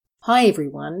Hi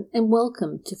everyone, and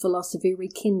welcome to Philosophy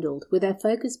Rekindled with our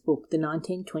focus book, the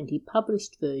 1920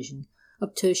 published version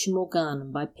of Tertium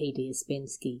Organum by Peter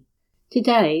Ouspensky.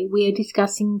 Today we are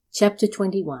discussing Chapter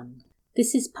 21.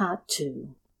 This is Part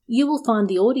 2. You will find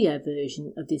the audio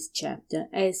version of this chapter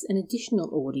as an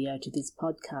additional audio to this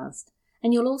podcast,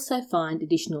 and you'll also find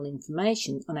additional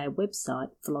information on our website,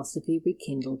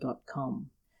 philosophyrekindled.com.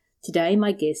 Today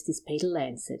my guest is Peter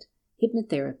Lancet,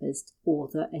 hypnotherapist,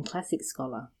 author and classic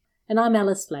scholar. And I'm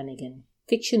Alice Flanagan,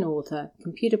 fiction author,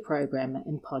 computer programmer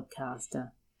and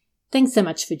podcaster. Thanks so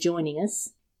much for joining us,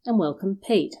 and welcome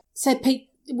Pete. So Pete,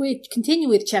 we continue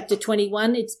with Chapter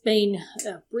 21. It's been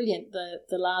brilliant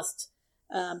the last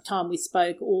time we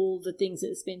spoke, all the things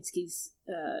that Ouspensky's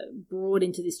brought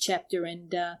into this chapter,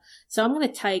 and so I'm going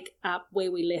to take up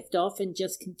where we left off and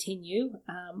just continue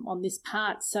on this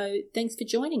part. So thanks for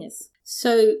joining us.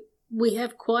 So we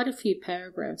have quite a few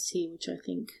paragraphs here, which I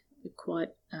think quite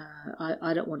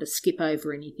I don't want to skip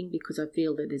over anything because I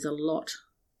feel that there's a lot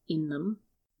in them.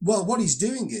 Well, what he's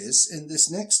doing is, in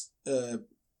this next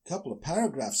couple of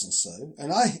paragraphs and so,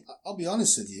 and I'll be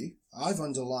honest with you, I've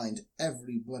underlined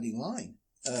every bloody line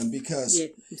because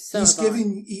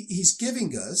he's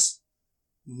giving us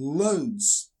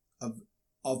loads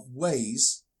of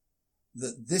ways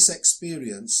that this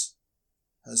experience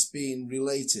has been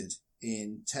related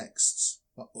in texts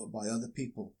by other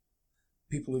people.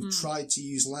 People who've tried to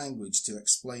use language to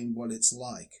explain what it's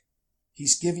like.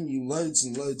 He's giving you loads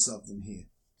and loads of them here.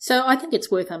 So I think it's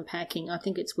worth unpacking. I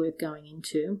think it's worth going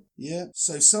into. Yeah.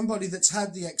 So somebody that's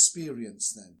had the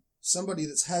experience then. Somebody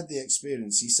that's had the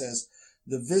experience. He says,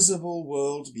 the visible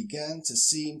world began to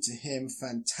seem to him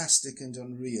fantastic and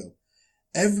unreal.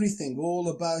 Everything all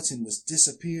about him was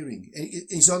disappearing.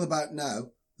 He's on about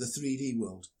now the 3D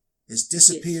world. It's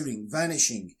disappearing,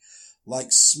 vanishing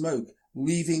like smoke,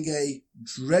 leaving a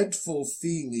dreadful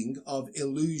feeling of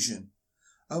illusion.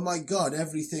 Oh my God,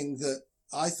 everything that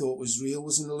I thought was real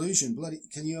was an illusion. Bloody,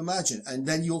 can you imagine? And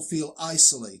then you'll feel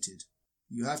isolated.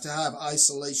 You have to have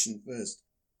isolation first.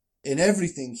 In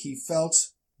everything, he felt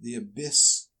the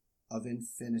abyss of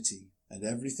infinity, and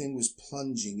everything was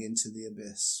plunging into the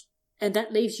abyss. And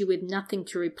that leaves you with nothing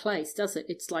to replace, does it?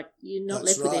 It's like you're not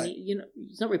left with any,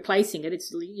 it's not replacing it,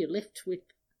 you're left with...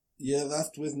 You're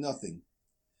left with nothing.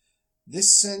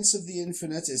 This sense of the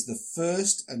infinite is the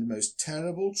first and most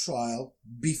terrible trial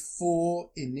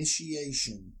before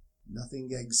initiation. Nothing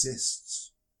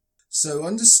exists. So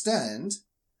understand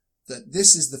that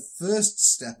this is the first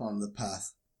step on the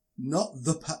path, not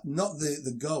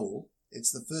the goal.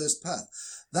 It's the first path.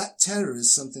 That terror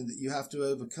is something that you have to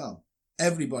overcome.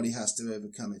 Everybody has to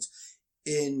overcome it.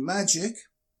 In magic,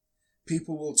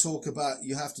 people will talk about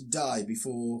you have to die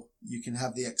before you can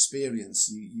have the experience.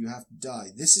 You have to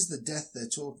die. This is the death they're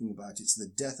talking about. It's the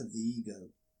death of the ego.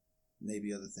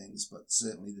 Maybe other things, but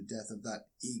certainly the death of that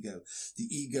ego. The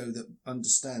ego that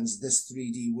understands this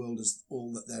 3D world as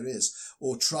all that there is,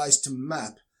 or tries to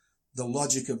map the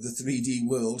logic of the 3D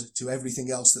world to everything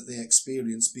else that they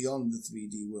experience beyond the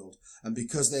 3D world. And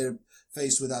because they're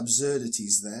faced with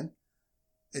absurdities then,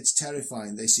 it's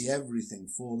terrifying. They see everything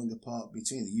falling apart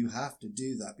between them. You have to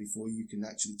do that before you can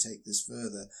actually take this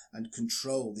further and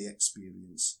control the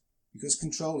experience. Because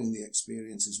controlling the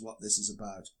experience is what this is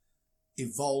about.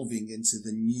 Evolving into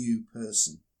the new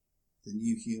person, the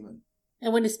new human.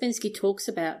 And when Ouspensky talks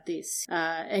about this,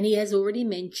 and he has already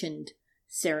mentioned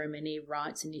ceremony,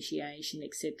 rites, initiation,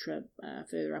 etc.,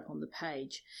 further up on the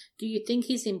page, do you think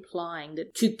he's implying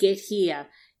that to get here,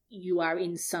 you are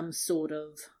in some sort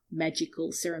of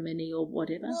magical ceremony or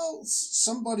whatever? Well,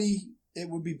 it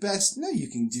would be best, no, you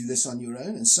can do this on your own,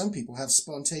 and some people have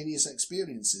spontaneous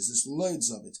experiences. There's loads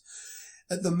of it.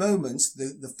 At the moment,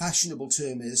 the fashionable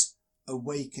term is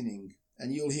awakening,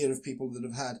 and you'll hear of people that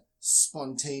have had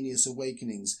spontaneous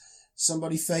awakenings.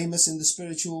 Somebody famous in the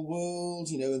spiritual world,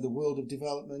 in the world of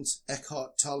development,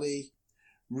 Eckhart Tolle,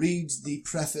 read the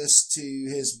preface to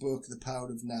his book, The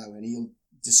Power of Now, and he'll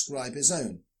describe his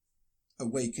own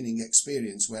awakening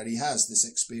experience where he has this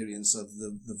experience of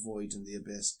the void and the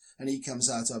abyss, and he comes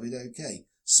out of it okay.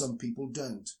 Some people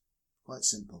don't. Quite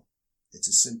simple. It's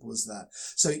as simple as that.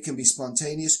 So it can be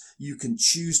spontaneous. You can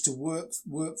choose to work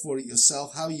for it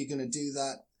yourself. How are you going to do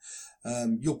that?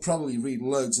 You'll probably read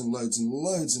loads and loads and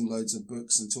loads and loads of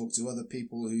books and talk to other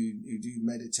people who do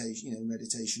meditation,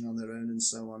 meditation on their own and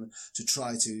so on, to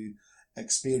try to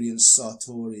experience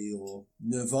Satori or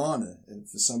Nirvana. And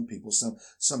for some people, some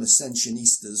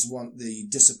ascensionistas want the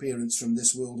disappearance from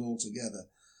this world altogether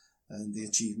and the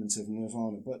achievement of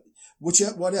Nirvana. But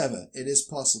whatever, it is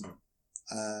possible.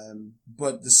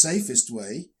 But the safest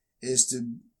way is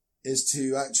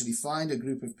to actually find a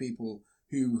group of people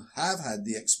who have had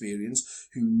the experience,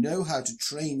 who know how to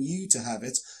train you to have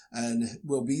it, and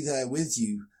will be there with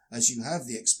you as you have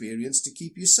the experience to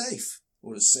keep you safe,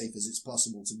 or as safe as it's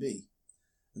possible to be.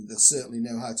 And they'll certainly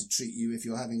know how to treat you if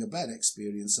you're having a bad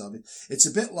experience of it. It's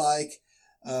a bit like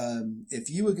if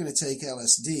you were going to take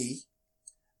LSD,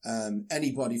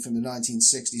 anybody from the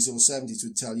 1960s or 70s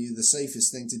would tell you the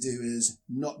safest thing to do is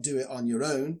not do it on your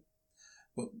own,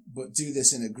 but do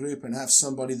this in a group and have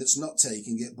somebody that's not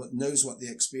taking it but knows what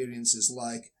the experience is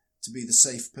like to be the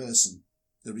safe person,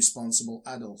 the responsible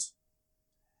adult.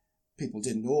 People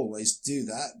didn't always do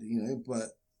that, but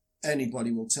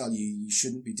anybody will tell you you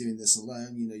shouldn't be doing this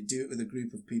alone. Do it with a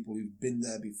group of people who've been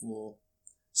there before,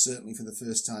 certainly for the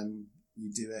first time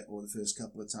you do it or the first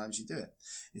couple of times you do it.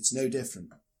 It's no different.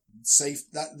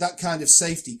 That kind of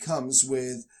safety comes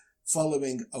with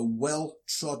following a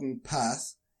well-trodden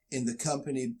path in the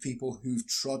company of people who've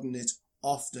trodden it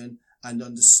often and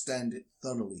understand it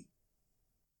thoroughly.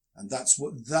 And that's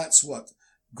what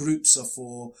groups are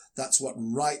for. That's what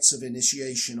rites of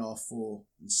initiation are for,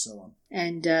 and so on.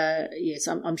 And yes,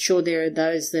 I'm sure there are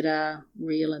those that are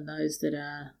real and those that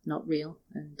are not real.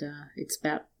 And it's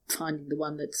about finding the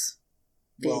one that's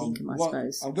fair income, I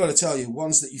suppose. I've got to tell you,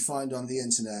 ones that you find on the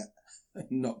internet are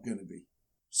not going to be.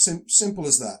 Simple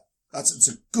as that. It's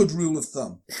a good rule of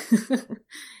thumb.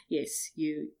 Yes,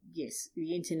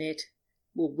 the internet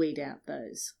will weed out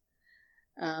those.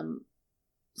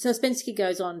 So Ouspensky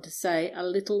goes on to say, a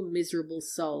little miserable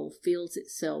soul feels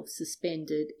itself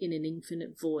suspended in an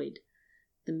infinite void.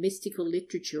 The mystical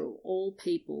literature of all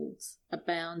peoples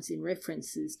abounds in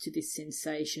references to this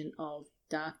sensation of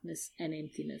darkness and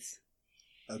emptiness.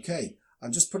 Okay,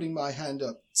 I'm just putting my hand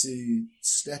up to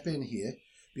step in here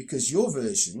because your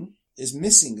version is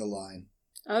missing a line.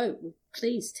 Oh, well,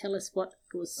 please tell us what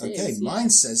yours says. Okay, mine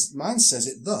says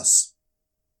it thus.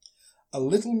 A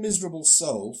little miserable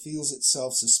soul feels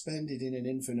itself suspended in an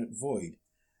infinite void.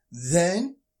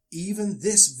 Then even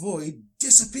this void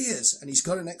disappears. And he's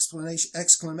got an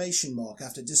exclamation mark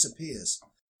after disappears.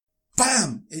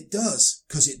 Bam! It does,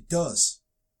 because it does.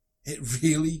 It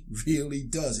really, really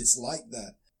does. It's like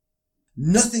that.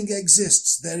 Nothing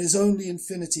exists. There is only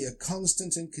infinity, a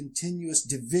constant and continuous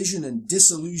division and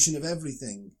dissolution of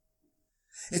everything.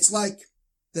 It's like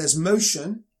there's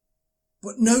motion,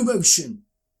 but no motion.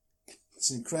 It's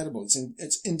incredible.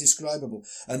 It's indescribable.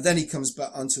 And then he comes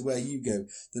back onto where you go.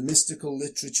 The mystical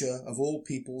literature of all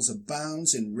peoples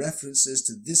abounds in references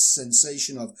to this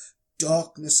sensation of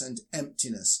darkness and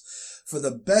emptiness. For the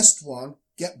best one,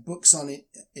 get books on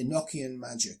Enochian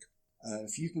magic.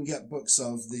 If you can get books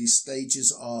of the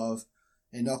stages of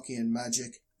Enochian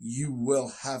magic, you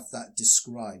will have that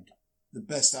described. The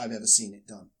best I've ever seen it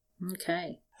done.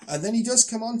 Okay. And then he does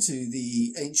come on to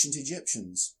the ancient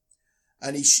Egyptians.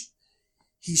 And he's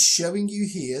showing you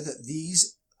here that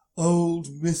these old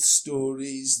myth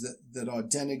stories that are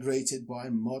denigrated by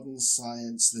modern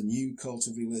science, the new cult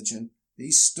of religion,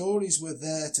 these stories were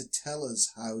there to tell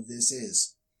us how this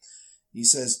is. He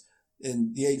says,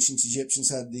 in the ancient Egyptians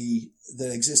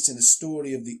there exists in a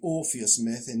story of the Orpheus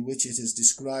myth in which it is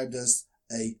described as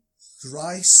a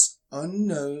thrice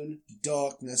unknown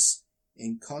darkness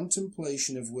in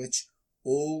contemplation of which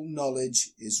all knowledge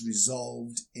is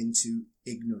resolved into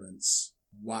ignorance.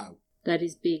 Wow. That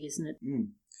is big, isn't it?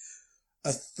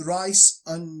 A thrice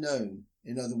unknown.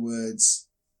 In other words,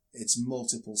 it's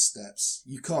multiple steps.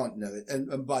 You can't know it.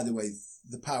 And by the way,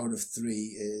 the power of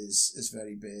three is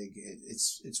very big.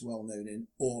 It's well known in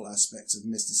all aspects of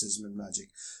mysticism and magic.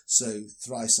 So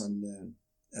thrice unknown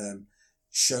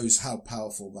shows how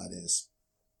powerful that is.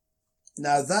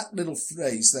 Now that little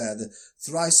phrase there, the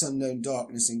thrice unknown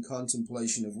darkness in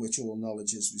contemplation of which all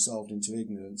knowledge is resolved into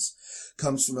ignorance,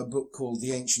 comes from a book called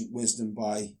The Ancient Wisdom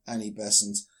by Annie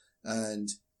Besant. And,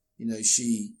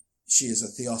 she is a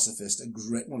theosophist,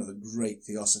 one of the great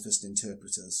theosophist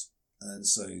interpreters. And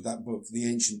so that book, The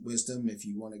Ancient Wisdom, if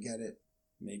you want to get it,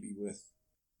 maybe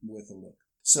worth a look.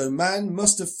 So man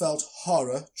must have felt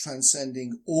horror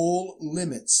transcending all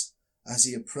limits as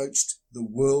he approached the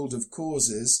world of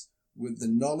causes with the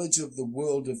knowledge of the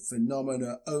world of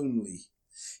phenomena only,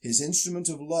 his instrument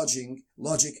of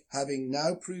logic having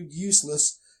now proved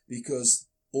useless because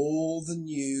all the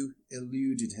new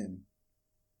eluded him.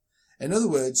 In other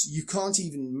words, you can't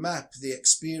even map the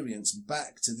experience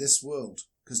back to this world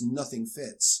because nothing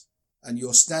fits. And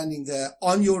you're standing there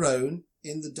on your own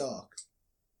in the dark.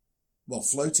 Well,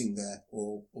 floating there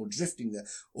or drifting there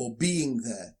or being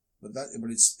there. But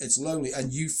it's lonely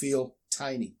and you feel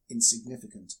tiny,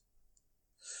 insignificant.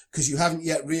 Because you haven't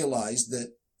yet realized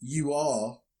that you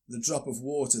are the drop of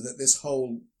water that this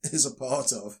whole is a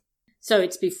part of. So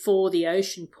it's before the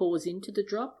ocean pours into the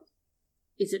drop?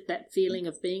 Is it that feeling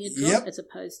of being a drop as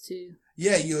opposed to...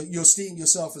 Yeah, you're seeing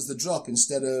yourself as the drop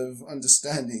instead of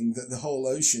understanding that the whole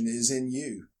ocean is in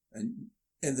you, and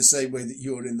in the same way that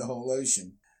you're in the whole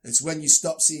ocean. It's when you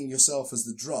stop seeing yourself as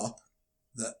the drop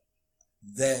that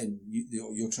then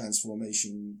your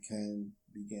transformation can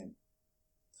begin.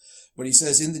 But he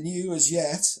says, in the new, as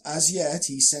yet,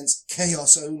 he sensed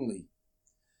chaos only.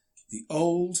 The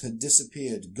old had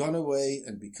disappeared, gone away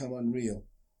and become unreal.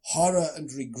 Horror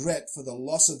and regret for the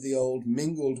loss of the old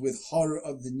mingled with horror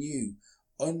of the new,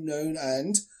 unknown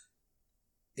and,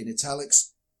 in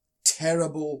italics,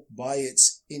 terrible by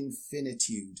its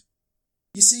infinitude.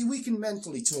 You see, we can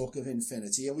mentally talk of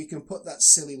infinity, and we can put that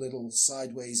silly little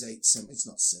sideways 8 symbol, it's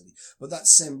not silly, but that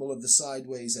symbol of the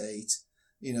sideways 8,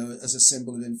 as a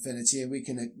symbol of infinity, and we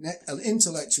can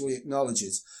intellectually acknowledge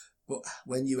it. But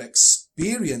when you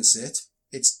experience it,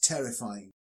 it's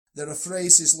terrifying. There are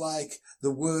phrases like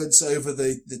the words over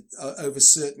over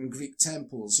certain Greek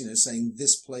temples, saying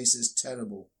this place is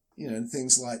terrible, and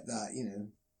things like that,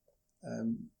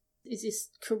 Is this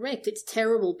correct? It's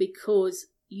terrible because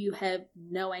you have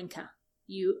no anchor.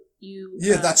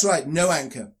 Yeah, that's right. No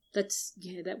anchor.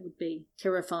 That would be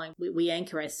terrifying. We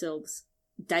anchor ourselves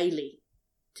daily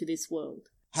to this world.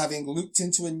 Having looked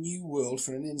into a new world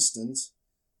for an instant,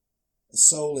 the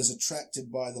soul is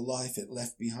attracted by the life it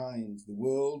left behind. The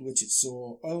world which it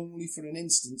saw only for an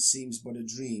instant seems but a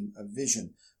dream, a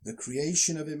vision, the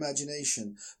creation of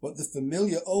imagination. But the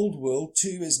familiar old world,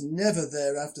 too, is never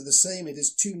thereafter the same. It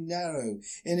is too narrow.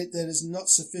 In it there is not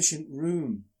sufficient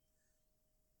room.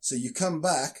 So you come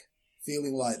back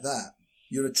feeling like that.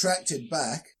 You're attracted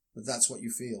back, but that's what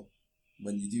you feel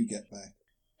when you do get back.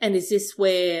 And is this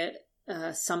where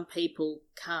some people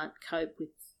can't cope with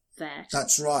that?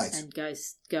 That's right. And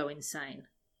go insane.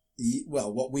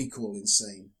 Well, what we call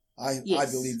insane. I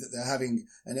believe that they're having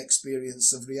an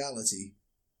experience of reality.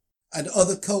 And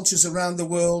other cultures around the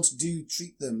world do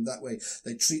treat them that way.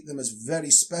 They treat them as very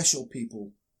special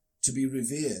people to be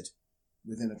revered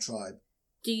within a tribe.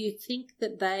 Do you think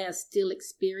that they are still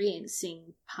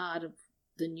experiencing part of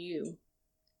the new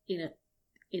in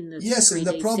the Yes, 3D and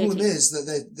the problem setting? is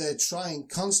that they're trying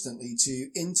constantly to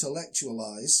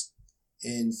intellectualize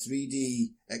in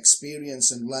 3D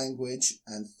experience and language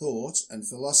and thought and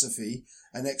philosophy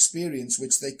an experience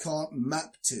which they can't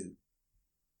map to.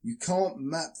 You can't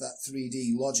map that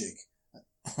 3D logic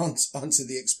onto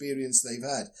the experience they've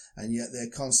had, and yet they're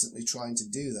constantly trying to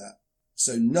do that.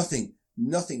 So nothing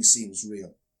seems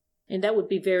real. And that would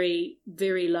be very,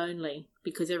 very lonely,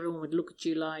 because everyone would look at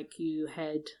you like you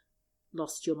had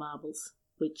lost your marbles,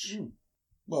 which...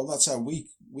 Well, that's how we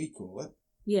call it.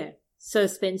 Yeah. So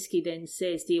Ouspensky then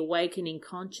says the awakening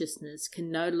consciousness can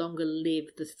no longer live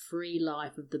the free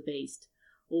life of the beast.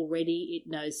 Already it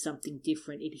knows something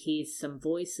different. It hears some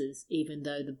voices, even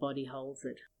though the body holds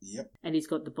it. Yep. And he's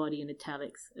got the body in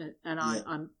italics.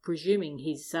 I'm presuming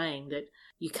he's saying that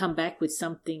you come back with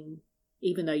something,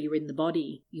 even though you're in the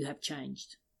body, you have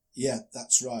changed. Yeah,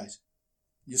 that's right.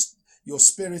 Your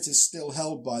spirit is still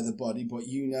held by the body, but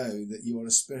you know that you are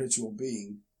a spiritual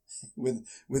being with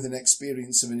an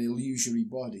experience of an illusory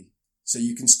body. So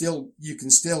you can still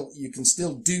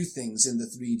do things in the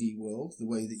 3D world the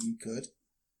way that you could,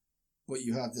 but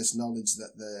you have this knowledge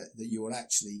that you are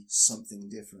actually something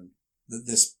different. That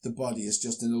the body is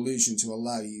just an illusion to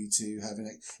allow you to have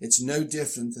it's no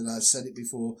different than, I've said it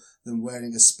before, than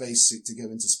wearing a spacesuit to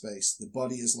go into space. The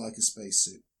body is like a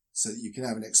spacesuit, so that you can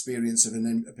have an experience of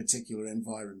a particular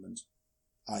environment,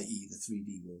 i.e. the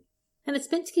 3D world. And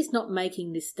Ouspensky's not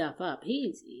making this stuff up.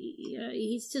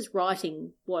 He's just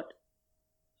writing what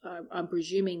I'm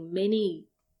presuming many...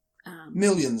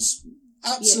 millions.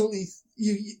 Absolutely,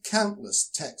 countless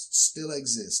texts still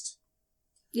exist.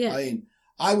 Yeah. I mean,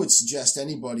 I would suggest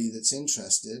anybody that's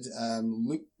interested,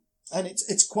 look, and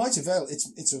it's quite available.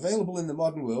 It's available in the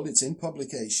modern world. It's in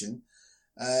publication,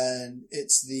 and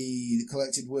it's the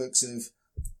collected works of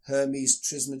Hermes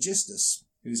Trismegistus,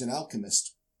 who's an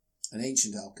alchemist, an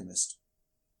ancient alchemist.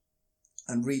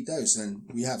 And read those, and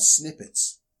we have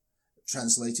snippets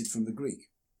translated from the Greek.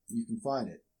 You can find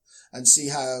it and see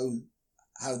how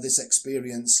this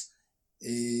experience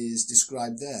is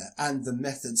described there, and the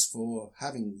methods for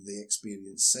having the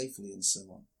experience safely and so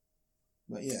on.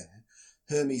 But yeah,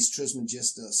 Hermes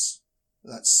Trismegistus,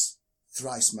 that's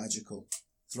thrice magical,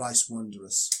 thrice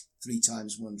wondrous, 3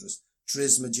 times wondrous.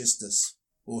 Trismegistus,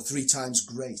 or 3 times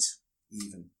great,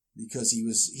 even, because he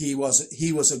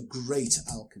was a great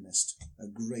alchemist, a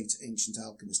great ancient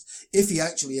alchemist. If he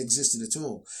actually existed at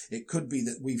all, it could be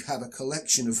that we have a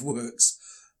collection of works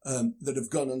that have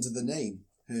gone under the name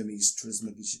Hermes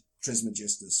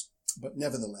Trismegistus. But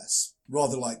nevertheless,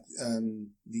 rather like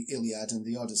the Iliad and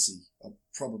the Odyssey, are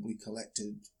probably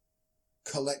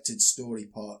collected story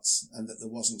parts, and that there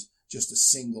wasn't just a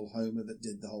single Homer that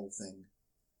did the whole thing.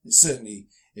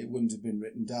 It wouldn't have been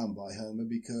written down by Homer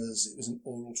because it was an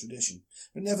oral tradition.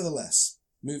 But nevertheless,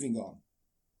 moving on.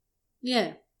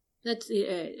 Yeah,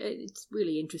 it's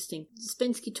really interesting.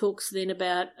 Ouspensky talks then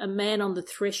about a man on the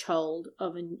threshold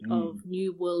of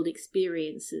new world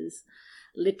experiences,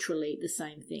 literally the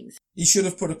same things. He should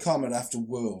have put a comma after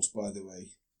world, by the way,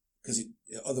 because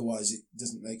otherwise it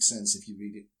doesn't make sense if you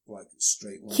read it like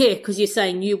straight line. Yeah, because you're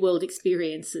saying new world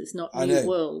experiences, not new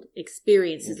world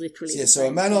experiences. Yeah. Literally. Yeah, so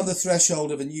a man on the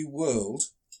threshold of a new world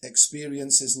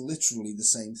experiences literally the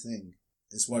same thing.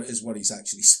 Is what he's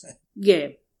actually saying. Yeah.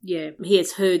 Yeah, he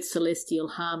has heard celestial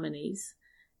harmonies,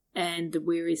 and the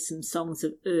wearisome songs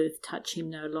of earth touch him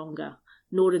no longer,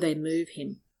 nor do they move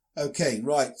him. Okay,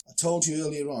 right. I told you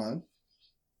earlier on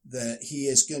that he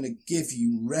is going to give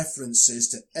you references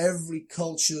to every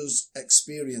culture's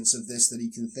experience of this that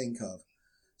he can think of.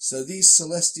 So these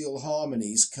celestial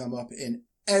harmonies come up in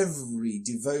every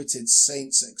devoted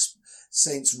saint's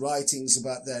writings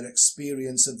about their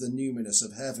experience of the numinous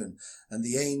of heaven and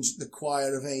the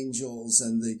choir of angels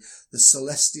and the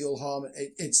celestial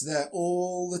harmony. It's there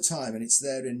all the time, and it's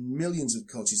there in millions of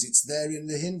cultures. It's there in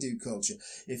the Hindu culture.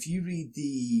 If you read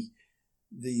the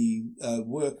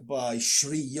work by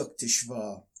Sri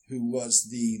Yukteswar, who was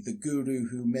the guru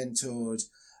who mentored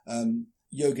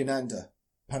Yogananda,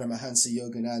 Paramahansa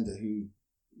Yogananda, who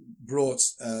brought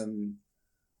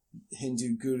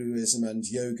Hindu guruism and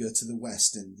yoga to the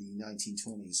West in the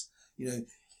 1920s.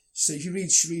 So if you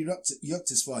read Sri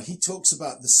Yukteswar, he talks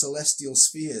about the celestial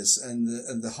spheres and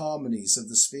the harmonies of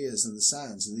the spheres and the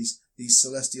sounds and these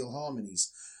celestial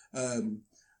harmonies.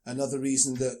 Another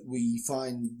reason that we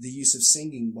find the use of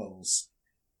singing bowls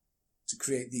to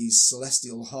create these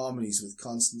celestial harmonies with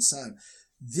constant sound.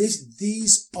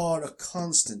 These are a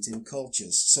constant in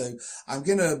cultures. So I'm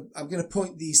gonna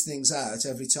point these things out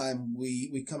every time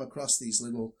we come across these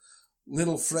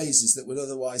little phrases that would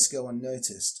otherwise go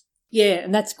unnoticed. Yeah,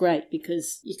 and that's great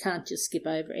because you can't just skip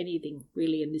over anything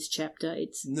really in this chapter.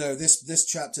 No, this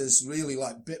chapter is really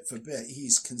like bit for bit.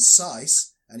 He's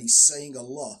concise and he's saying a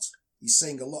lot. He's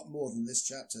saying a lot more than this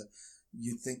chapter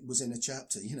you'd think was in a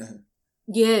chapter,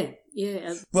 Yeah.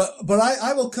 But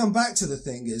I will come back to the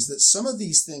thing is that some of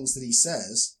these things that he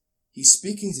says, he's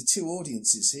speaking to two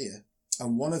audiences here,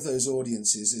 and one of those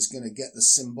audiences is going to get the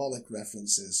symbolic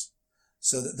references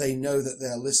so that they know that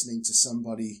they're listening to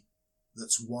somebody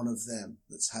that's one of them,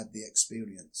 that's had the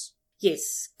experience.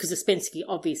 Yes, because Ouspensky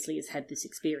obviously has had this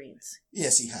experience.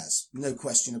 Yes, he has. No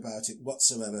question about it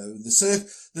whatsoever.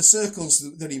 The circles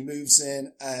that he moves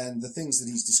in and the things that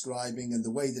he's describing and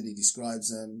the way that he describes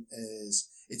them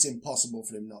it's impossible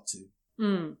for him not to.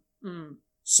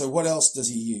 So what else does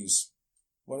he use?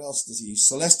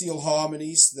 Celestial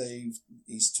harmonies,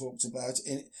 he's talked about,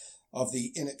 of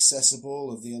the inaccessible,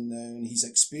 of the unknown. He's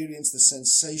experienced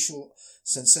the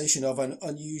sensation of an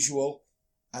unusual,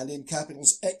 and in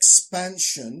capitals,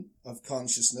 expansion of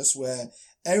consciousness, where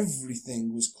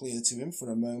everything was clear to him for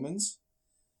a moment,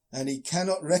 and he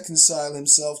cannot reconcile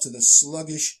himself to the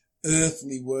sluggish,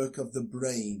 earthly work of the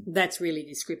brain. That's really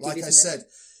descriptive, like isn't I said,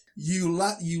 you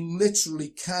literally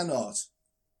cannot.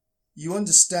 You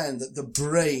understand that the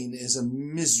brain is a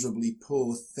miserably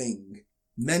poor thing.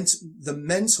 The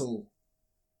mental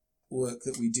work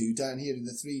that we do down here in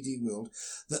the 3D world,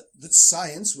 that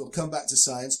science, we'll come back to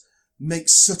science,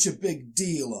 makes such a big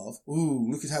deal of. Ooh,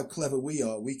 look at how clever we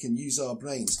are. We can use our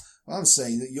brains. I'm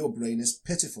saying that your brain is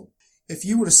pitiful. If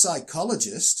you were a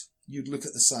psychologist, you'd look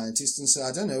at the scientist and say,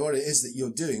 I don't know what it is that you're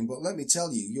doing, but let me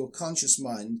tell you, your conscious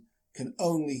mind can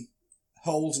only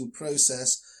hold and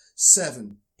process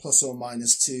 7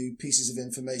 ± 2 pieces of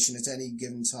information at any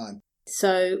given time.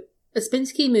 So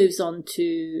Ouspensky moves on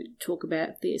to talk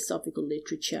about theosophical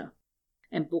literature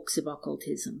and books of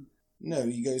occultism. No,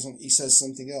 he goes on. He says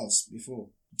something else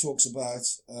before. He talks about.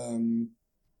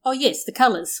 Oh yes, the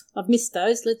colours. I've missed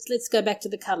those. Let's go back to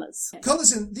the colours.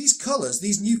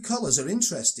 These new colours are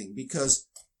interesting because,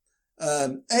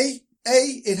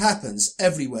 it happens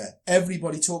everywhere.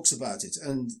 Everybody talks about it,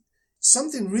 and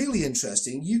something really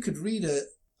interesting. You could read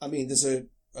there's a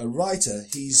writer.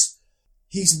 He's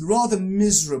rather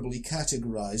miserably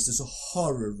categorised as a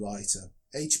horror writer.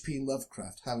 H.P.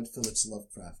 Lovecraft, Howard Phillips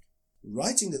Lovecraft.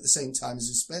 Writing at the same time as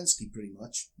Ouspensky, pretty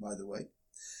much, by the way.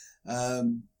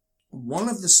 One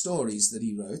of the stories that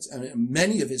he wrote, and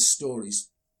many of his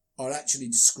stories, are actually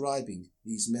describing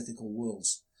these mythical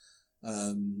worlds.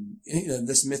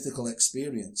 This mythical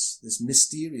experience, this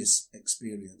mysterious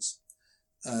experience.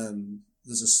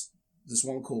 there's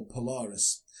one called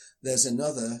Polaris. There's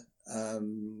another,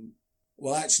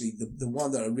 well, actually, the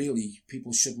one that really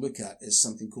people should look at is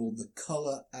something called The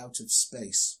Color Out of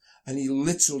Space. And he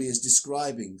literally is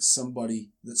describing somebody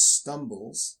that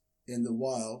stumbles in the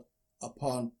wild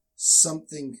upon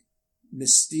something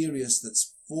mysterious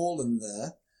that's fallen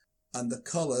there, and the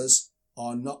colours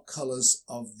are not colours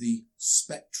of the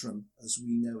spectrum as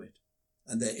we know it,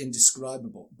 and they're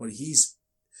indescribable. But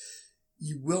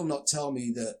you will not tell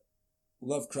me that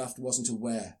Lovecraft wasn't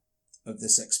aware of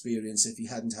this experience if he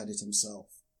hadn't had it himself.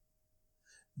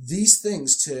 These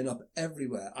things turn up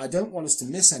everywhere. I don't want us to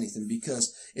miss anything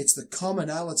because it's the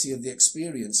commonality of the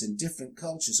experience in different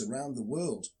cultures around the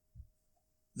world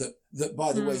that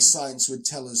by the way, science would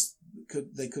tell us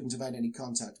they couldn't have had any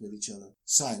contact with each other.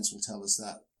 Science will tell us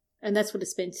that. And that's what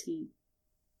Ouspensky's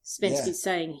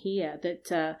saying here,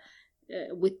 that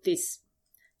with this,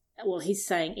 well, he's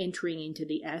saying entering into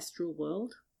the astral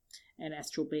world, and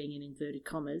astral being in inverted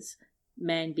commas,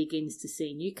 man begins to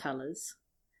see new colours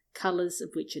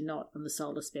of which are not on the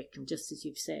solar spectrum, just as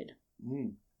you've said.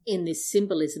 In this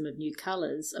symbolism of new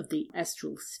colours of the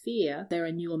astral sphere, there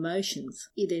are new emotions.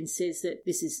 He then says that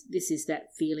this is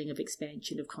that feeling of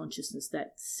expansion of consciousness,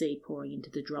 that sea pouring into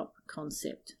the drop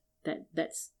concept.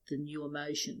 That's the new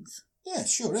emotions. Yeah,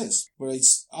 sure is. But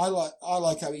I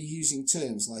like how he's using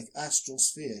terms like astral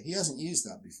sphere. He hasn't used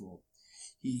that before.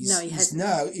 He's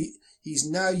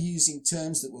now using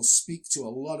terms that will speak to a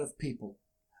lot of people,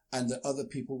 and that other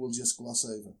people will just gloss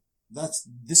over.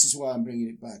 This is why I'm bringing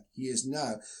it back.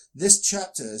 This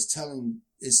chapter is telling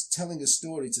a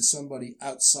story to somebody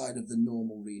outside of the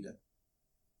normal reader.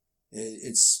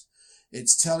 It's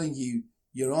telling you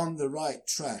you're on the right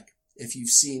track. If you've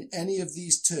seen any of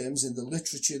these terms in the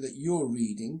literature that you're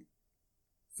reading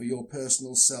for your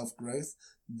personal self-growth,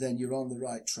 then you're on the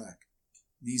right track.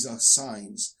 These are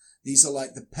signs. These are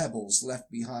like the pebbles left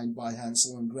behind by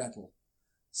Hansel and Gretel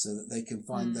so that they can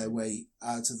find their way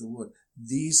out of the wood.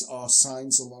 These are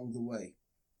signs along the way.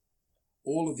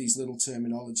 All of these little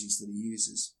terminologies that he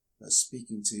uses are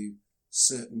speaking to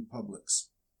certain publics.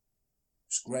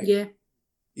 It's great. Yeah.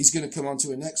 He's going to come on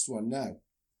to a next one now.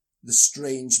 The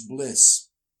strange bliss,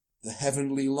 the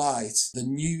heavenly light, the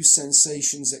new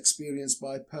sensations experienced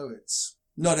by poets.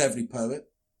 Not every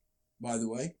poet, by the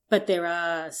way. But there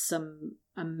are some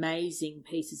amazing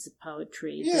pieces of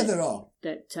poetry. Yeah, there are.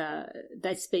 That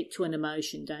they speak to an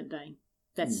emotion, don't they?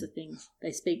 That's the thing.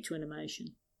 They speak to an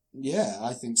emotion. Yeah,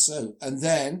 I think so. And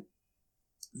then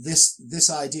this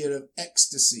idea of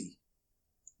ecstasy,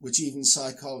 which even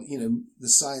the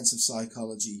science of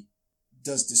psychology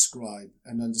does describe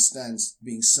and understands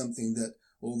being something that,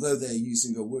 although they're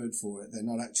using a word for it, they're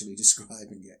not actually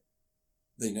describing it.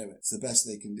 They know it. It's the best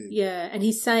they can do. Yeah, and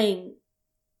he's saying,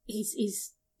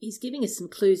 he's giving us some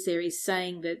clues there. He's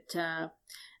saying that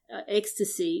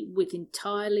ecstasy with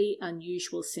entirely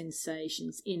unusual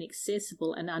sensations,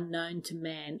 inaccessible and unknown to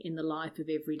man in the life of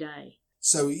every day.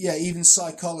 So, yeah, even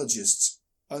psychologists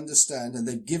understand, and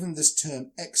they've given this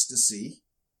term ecstasy,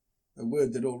 a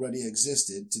word that already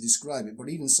existed, to describe it. But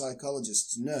even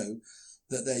psychologists know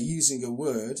that they're using a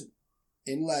word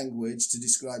in language to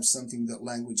describe something that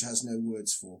language has no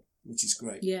words for, which is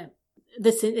great. Yeah.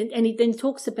 And he then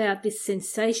talks about this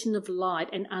sensation of light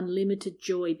and unlimited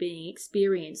joy being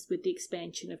experienced with the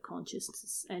expansion of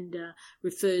consciousness, and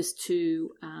refers to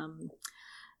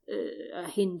a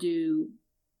Hindu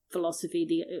philosophy,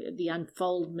 the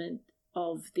unfoldment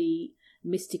of the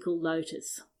mystical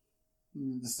lotus.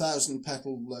 The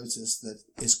 1,000-petaled lotus that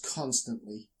is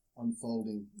constantly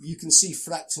unfolding. You can see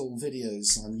fractal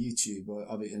videos on YouTube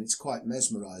of it, and it's quite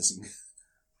mesmerizing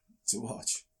to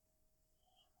watch.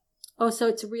 Oh, so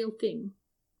it's a real thing?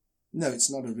 No,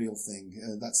 it's not a real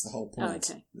thing. That's the whole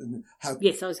point. Oh, okay.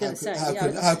 Yes, I was going to say.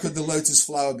 How could the lotus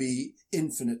flower be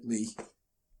infinitely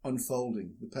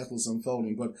unfolding, the petals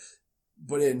unfolding?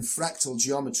 But in fractal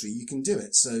geometry, you can do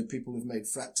it. So people have made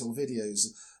fractal videos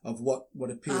of what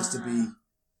appears to be.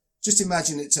 Just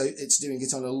imagine it's doing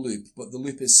it on a loop, but the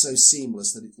loop is so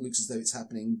seamless that it looks as though it's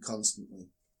happening constantly.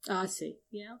 Oh, I see.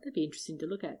 Yeah, that'd be interesting to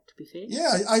look at, to be fair.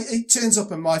 Yeah, it turns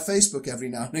up on my Facebook every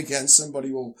now and again.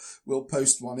 Somebody will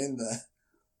post one in there.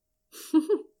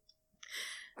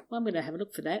 Well, I'm going to have a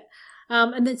look for that.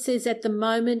 And then it says, at the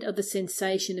moment of the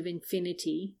sensation of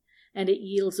infinity, and it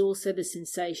yields also the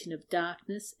sensation of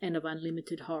darkness and of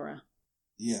unlimited horror.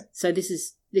 Yeah. So this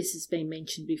has been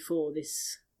mentioned before,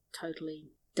 this totally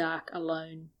dark,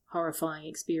 alone, horrifying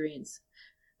experience.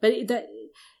 But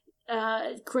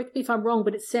correct me if I'm wrong,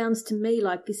 but it sounds to me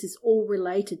like this is all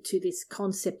related to this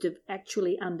concept of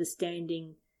actually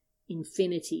understanding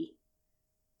infinity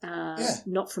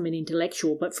not from an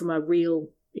intellectual, but from a real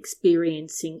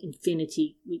experiencing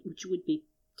infinity, which would be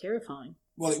terrifying.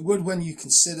 Well, it would when you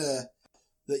consider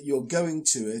that you're going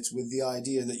to it with the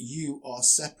idea that you are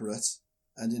separate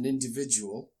and an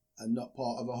individual and not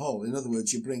part of a whole. In other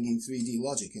words, you're bringing 3D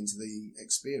logic into the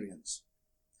experience.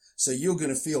 So you're going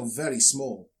to feel very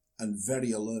small and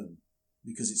very alone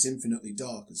because it's infinitely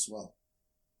dark as well.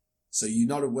 So you're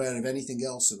not aware of anything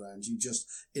else around you, just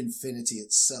infinity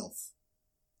itself.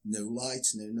 No light,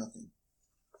 no nothing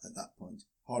at that point.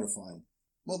 Horrifying.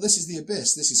 Well, this is the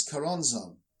abyss. This is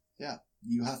Choronzon. Yeah,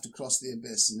 you have to cross the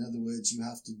abyss. In other words, you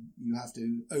have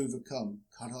to overcome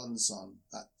Choronzon,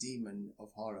 that demon of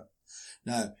horror.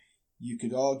 Now, you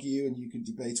could argue and you could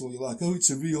debate all you like. Oh,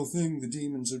 it's a real thing. The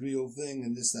demon's a real thing,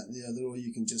 and this, that, and the other. Or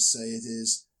you can just say it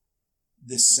is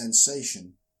this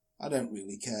sensation. I don't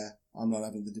really care. I'm not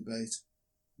having the debate.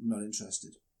 I'm not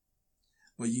interested.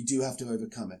 But you do have to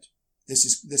overcome it. This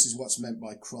is what's meant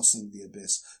by crossing the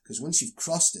abyss. Because once you've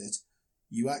crossed it,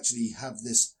 you actually have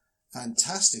this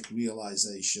fantastic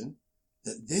realization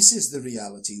that this is the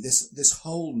reality, this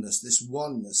wholeness, this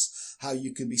oneness, how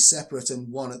you can be separate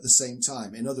and one at the same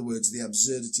time. In other words, the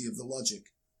absurdity of the logic.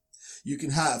 You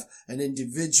can have an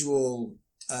individual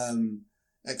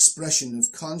expression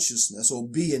of consciousness, or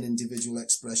be an individual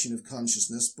expression of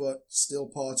consciousness, but still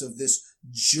part of this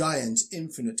giant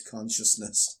infinite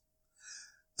consciousness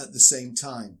at the same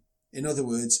time. In other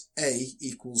words, A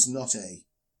equals not A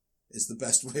is the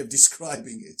best way of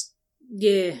describing it.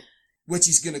 Yeah. Which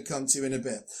he's going to come to in a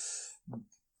bit.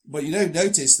 But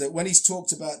notice that when he's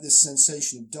talked about this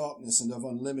sensation of darkness and of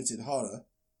unlimited horror,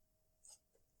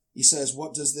 he says,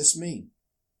 what does this mean?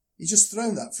 He's just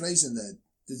thrown that phrase in there.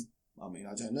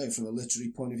 I don't know, from a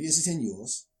literary point of view. Is it in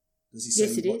yours? Does he say,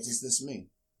 yes, it what is. Does this mean?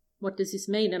 What does this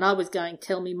mean? And I was going,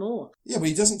 tell me more. Yeah, but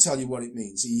he doesn't tell you what it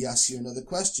means. He asks you another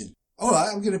question. All right,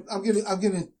 I'm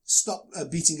gonna stop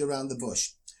beating around the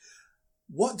bush.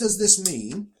 What does this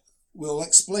mean? We'll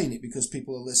explain it because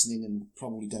people are listening and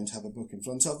probably don't have a book in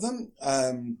front of them.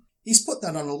 He's put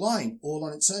that on a line all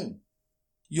on its own.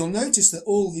 You'll notice that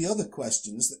all the other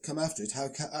questions that come after it,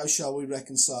 how shall we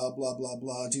reconcile, blah, blah,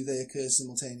 blah, do they occur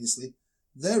simultaneously?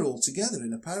 They're all together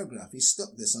in a paragraph. He's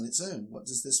stuck this on its own. What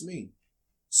does this mean?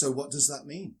 So what does that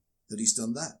mean, that he's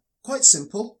done that? Quite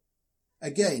simple.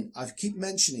 Again, I keep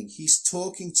mentioning he's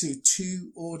talking to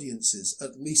two audiences,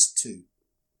 at least two.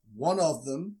 One of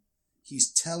them, he's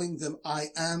telling them, I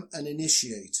am an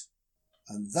initiate.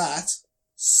 And that,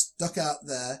 stuck out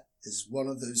there, is one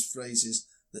of those phrases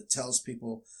that tells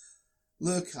people,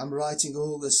 look, I'm writing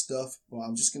all this stuff, but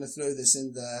I'm just going to throw this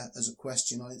in there as a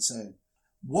question on its own.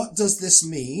 What does this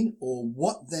mean, or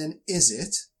what then is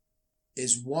it,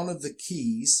 is one of the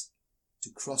keys to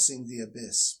crossing the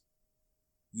abyss.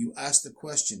 You ask the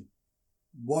question,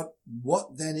 what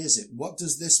then is it? What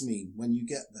does this mean when you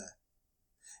get there?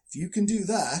 If you can do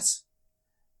that,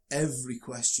 every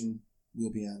question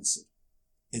will be answered.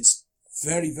 It's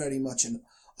very, very much an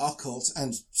occult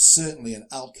and certainly an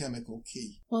alchemical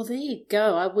key. Well, there you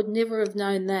go. I would never have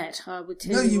known that. I would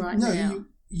tell you right now.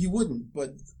 You wouldn't.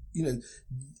 But,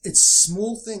 it's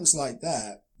small things like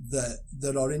that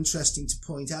are interesting to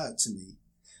point out to me.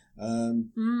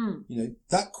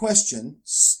 That question,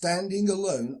 standing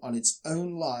alone on its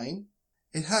own line,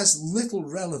 it has little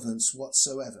relevance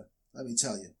whatsoever. Let me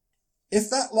tell you. If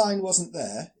that line wasn't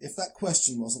there, if that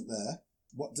question wasn't there,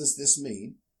 what does this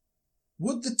mean?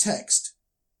 Would the text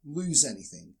lose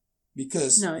anything?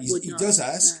 Because no, he does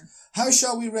ask, how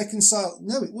shall we reconcile?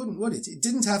 No, it wouldn't, would it? It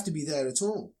didn't have to be there at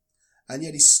all. And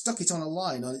yet he stuck it on a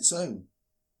line on its own,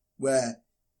 where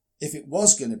if it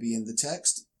was going to be in the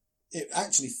text, it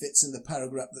actually fits in the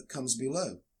paragraph that comes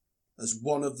below as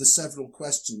one of the several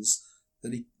questions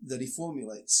that he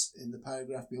formulates in the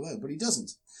paragraph below, but he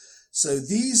doesn't. So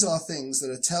these are things that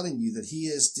are telling you that he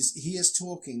is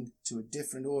talking to a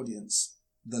different audience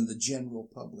than the general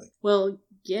public. Well,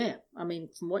 yeah. I mean,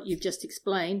 from what you've just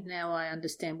explained, now I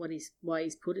understand why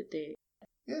he's put it there.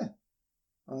 Yeah,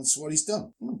 that's what he's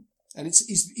done, and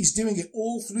he's doing it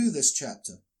all through this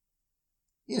chapter.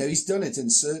 He's done it in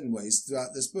certain ways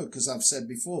throughout this book, because I've said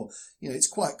before, it's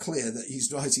quite clear that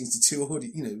he's writing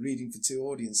to reading for two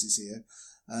audiences here,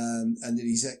 and that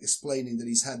he's explaining that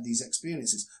he's had these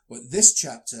experiences. But this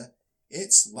chapter,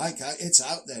 it's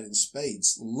out there in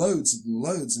spades. Loads and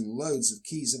loads and loads of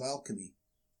keys of alchemy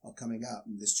are coming out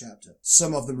in this chapter.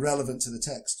 Some of them relevant to the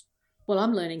text. Well,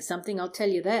 I'm learning something, I'll tell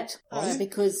you that. Are you?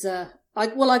 Because I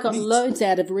got Neat. loads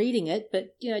out of reading it,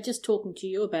 but, just talking to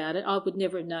you about it, I would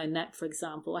never have known that, for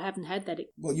example. I haven't had that.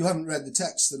 Well, you haven't read the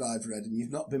text that I've read, and you've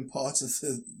not been part of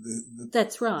the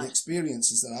That's right. the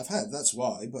experiences that I've had. That's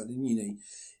why. But,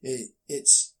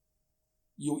 it's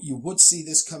you would see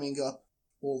this coming up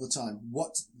all the time.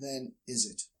 What then is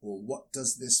it? Or what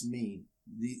does this mean?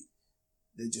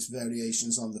 They're just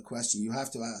variations on the question. You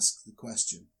have to ask the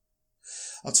question.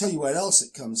 I'll tell you where else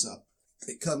it comes up.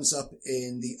 It comes up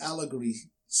in the allegory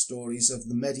stories of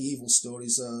the medieval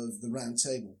stories of the Round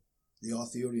Table, the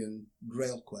Arthurian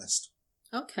Grail quest.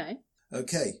 Okay.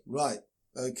 Okay, right.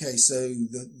 Okay, so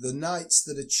the knights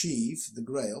that achieve the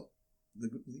Grail,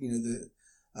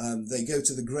 they go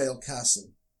to the Grail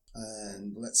Castle,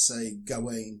 and let's say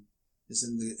Gawain is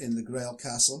in the Grail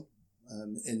Castle.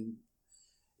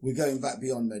 We're going back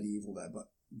beyond medieval there,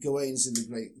 but Gawain's in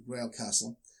the Grail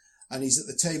Castle, and he's at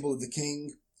the table of the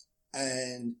king.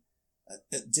 And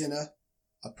at dinner,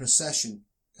 a procession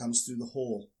comes through the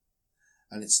hall,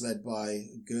 and it's led by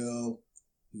a girl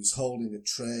who's holding a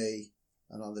tray,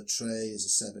 and on the tray is a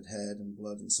severed head and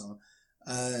blood and so on.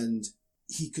 And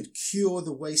he could cure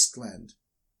the wasteland.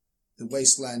 The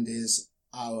wasteland is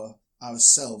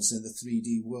ourselves in the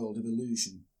 3D world of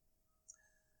illusion.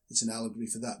 It's an allegory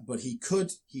for that. But he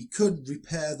could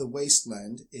repair the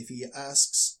wasteland if he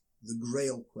asks the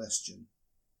Grail question,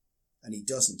 and he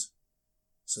doesn't.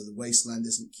 So the wasteland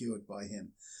isn't cured by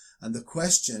him. And the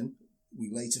question, we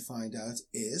later find out,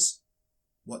 is,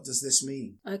 what does this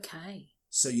mean? Okay.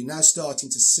 So you're now starting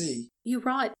to see... You're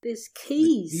right, there's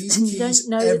keys. These and keys you don't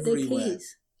know everywhere. that they're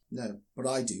keys. No, but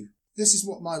I do. This is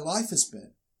what my life has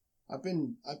been. I've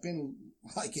been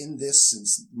like in this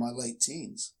since my late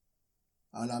teens.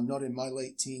 And I'm not in my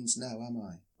late teens now, am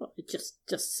I? Well, just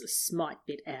a smite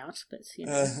bit out, but,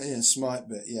 smite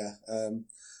bit, yeah.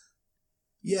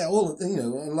 Yeah,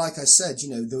 and like I said,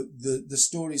 the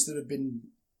stories that have been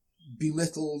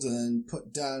belittled and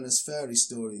put down as fairy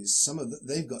stories,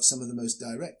 they've got some of the most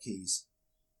direct keys.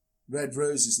 Red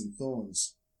Roses and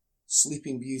Thorns,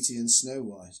 Sleeping Beauty and Snow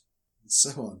White, and so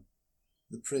on.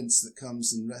 The prince that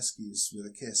comes and rescues with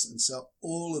a kiss. And so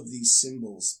all of these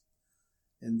symbols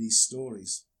in these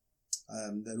stories,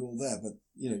 they're all there.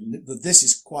 But this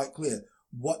is quite clear.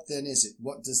 What then is it?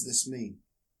 What does this mean?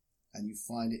 And you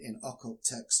find it in occult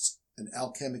texts and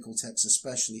alchemical texts,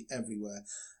 especially everywhere.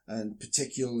 And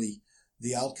particularly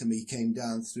the alchemy came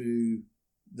down through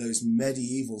those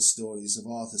medieval stories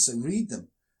of Arthur. So read them.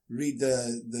 Read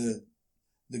the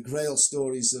Grail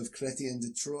stories of Chrétien de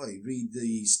Troyes. Read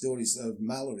the stories of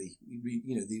Malory. Read,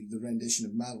 the rendition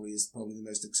of Malory is probably the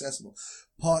most accessible.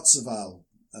 Parzival.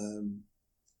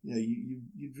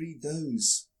 You'd read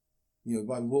those,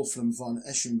 by Wolfram von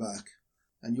Eschenbach.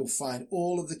 And you'll find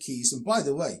all of the keys. And by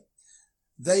the way,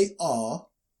 they are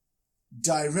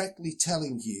directly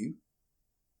telling you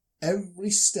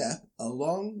every step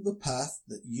along the path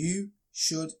that you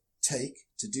should take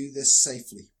to do this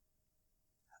safely.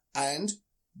 And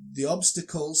the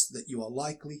obstacles that you are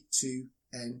likely to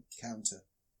encounter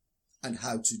and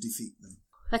how to defeat them.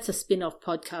 That's a spin-off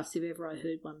podcast if ever I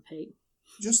heard one, Pete.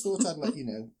 Just thought I'd let you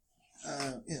know.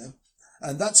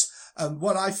 And that's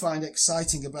what I find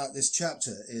exciting about this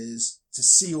chapter is to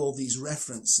see all these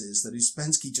references that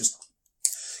Ouspensky just...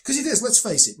 Because it is, let's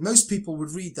face it, most people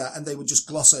would read that and they would just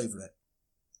gloss over it.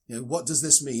 What does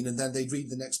this mean? And then they'd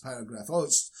read the next paragraph.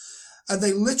 And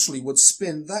they literally would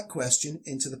spin that question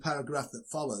into the paragraph that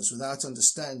follows without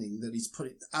understanding that he's put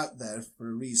it out there for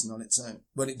a reason on its own.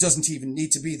 But it doesn't even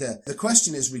need to be there. The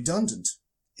question is redundant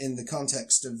in the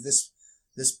context of this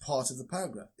part of the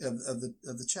paragraph, of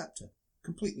the chapter.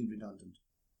 Completely redundant.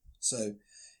 So,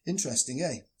 interesting,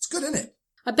 eh? It's good, isn't it?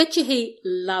 I bet you he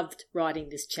loved writing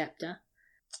this chapter.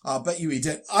 I bet you he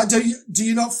did. Do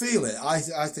you not feel it? I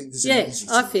think there's an energy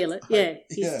to I feel it. Yeah.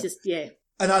 He's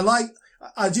And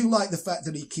I do like the fact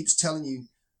that he keeps telling you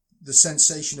the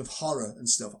sensation of horror and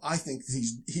stuff. I think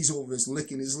he's always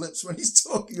licking his lips when he's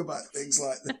talking about things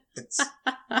like this.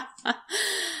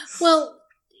 Well,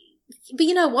 but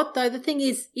you know what though? The thing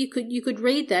is, you could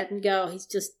read that and go, oh, he's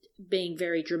just being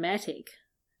very dramatic.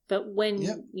 But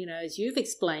when, as you've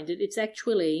explained it, it's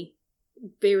actually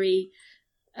very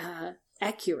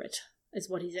accurate, is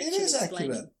what he's actually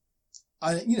explaining. It is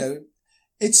accurate.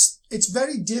 It's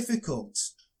very difficult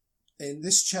in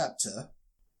this chapter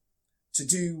to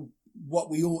do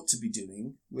what we ought to be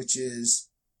doing, which is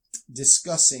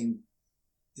discussing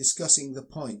the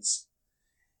points.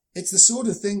 It's the sort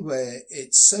of thing where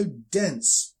it's so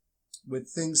dense with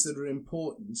things that are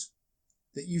important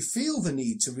that you feel the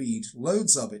need to read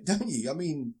loads of it, don't you? I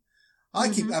mean, I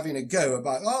keep having a go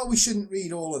about, we shouldn't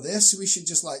read all of this. We should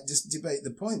just debate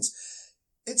the points.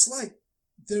 It's like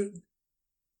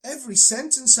every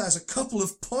sentence has a couple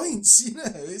of points, you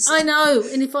know. I know,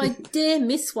 and if I dare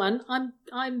miss one,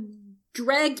 I'm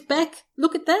dragged back.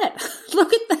 Look at that.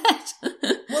 Look at that.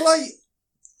 Well,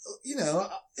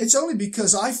 it's only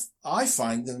because I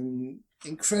find them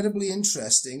incredibly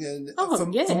interesting, and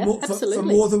absolutely.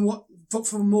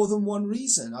 For more than one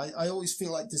reason. I always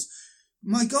feel like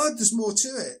my God, there's more to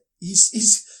it.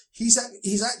 He's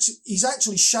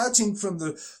actually shouting from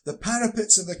the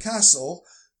parapets of the castle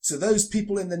to those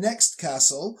people in the next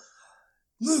castle,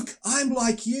 look, I'm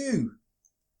like you.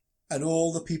 And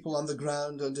all the people on the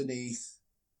ground underneath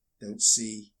don't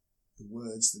see the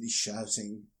words that he's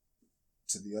shouting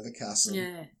to the other castle.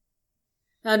 Yeah.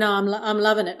 Oh, no, I'm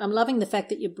loving it. I'm loving the fact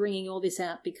that you're bringing all this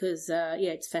out because,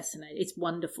 it's fascinating. It's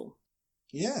wonderful.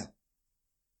 Yeah.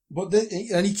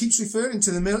 And he keeps referring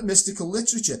to the mystical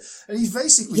literature. And he's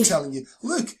basically telling you,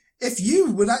 look, if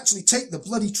you would actually take the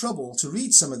bloody trouble to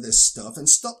read some of this stuff and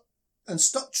stop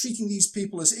treating these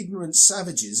people as ignorant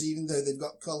savages, even though they've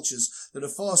got cultures that are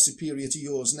far superior to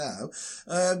yours now,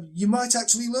 you might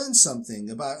actually learn something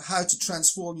about how to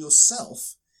transform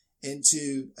yourself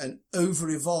into an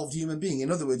over-evolved human being.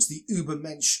 In other words, the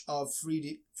Übermensch of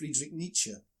Friedrich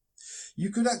Nietzsche.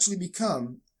 You could actually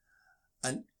become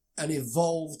an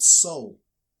evolved soul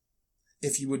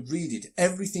if you would read it.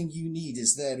 Everything you need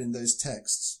is there in those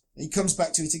texts. He comes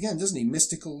back to it again, doesn't he?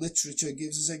 Mystical literature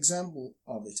gives us example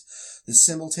of it. The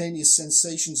simultaneous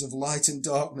sensations of light and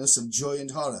darkness, of joy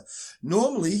and horror.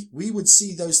 Normally, we would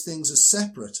see those things as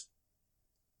separate.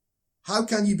 How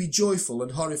can you be joyful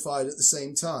and horrified at the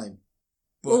same time?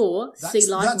 Or see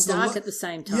light and dark at the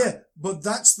same time. Yeah, but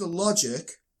that's the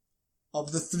logic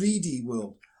of the 3D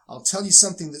world. I'll tell you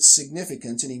something that's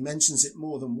significant, and he mentions it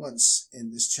more than once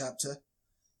in this chapter.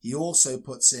 He also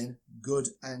puts in good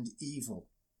and evil.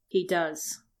 He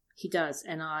does.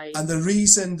 And the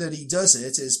reason that he does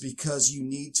it is because you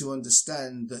need to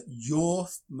understand that your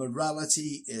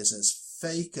morality is as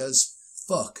fake as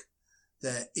fuck.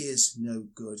 There is no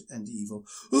good and evil.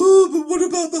 Oh, but what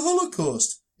about the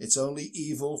Holocaust? It's only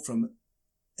evil from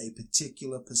a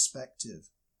particular perspective.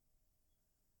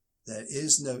 There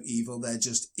is no evil, there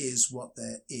just is what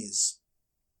there is.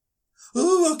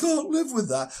 Oh, I can't live with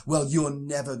that. Well, you're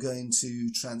never going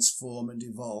to transform and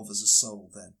evolve as a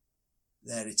soul then.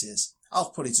 There it is.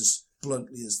 I'll put it as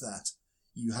bluntly as that.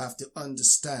 You have to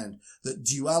understand that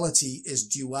duality is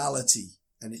duality,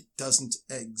 and it doesn't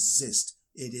exist.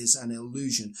 It is an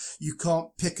illusion. You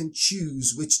can't pick and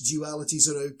choose which dualities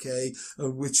are okay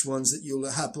and which ones that you'll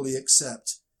happily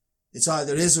accept. It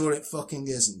either is or it fucking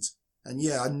isn't. And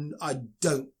yeah, I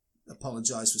don't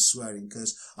apologise for swearing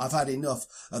because I've had enough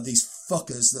of these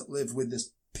fuckers that live with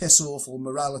this piss-awful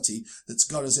morality that's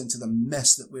got us into the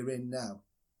mess that we're in now.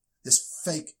 This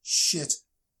fake shit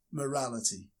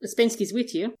morality. Ouspensky's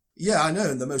with you. Yeah, I know.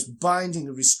 And the most binding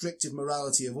and restrictive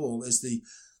morality of all is the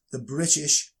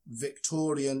British,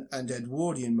 Victorian and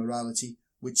Edwardian morality,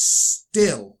 which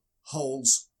still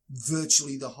holds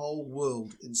virtually the whole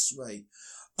world in sway.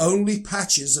 Only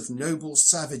patches of noble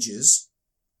savages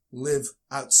live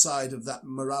outside of that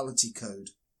morality code.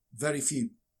 Very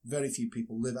few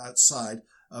people live outside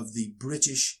of the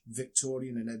British,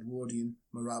 Victorian and Edwardian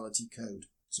morality code.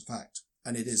 It's a fact.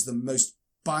 And it is the most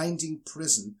binding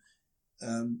prison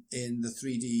in the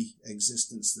 3D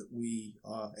existence that we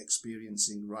are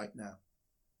experiencing right now.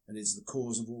 And it's the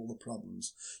cause of all the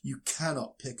problems. You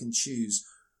cannot pick and choose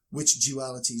which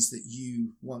dualities that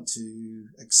you want to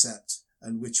accept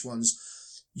and which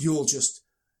ones you'll just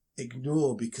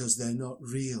ignore because they're not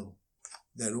real.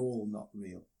 They're all not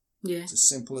real. Yeah. It's as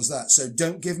simple as that. So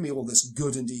don't give me all this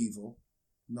good and evil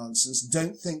nonsense.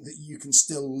 Don't think that you can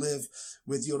still live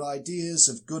with your ideas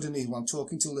of good and evil. I'm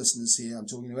talking to listeners here. I'm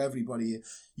talking to everybody here.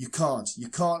 You can't. You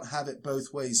can't have it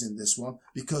both ways in this one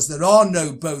because there are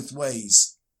no both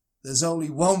ways. There's only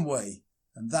one way,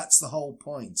 and that's the whole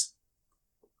point.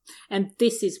 And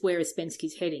this is where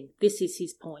Ouspensky's heading. This is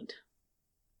his point.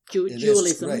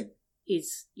 Dualism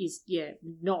is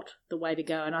not the way to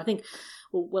go. And I think,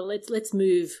 well, let's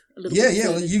move a little bit.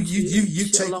 Well, you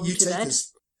take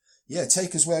us. Yeah,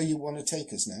 take us where you want to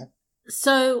take us now.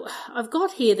 So I've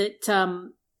got here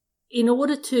that in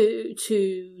order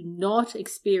to not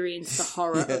experience the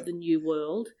horror of the new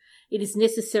world, it is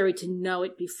necessary to know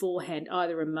it beforehand,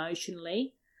 either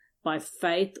emotionally, by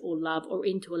faith or love, or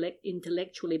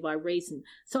intellectually by reason.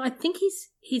 So I think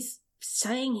he's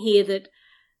saying here that,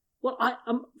 well,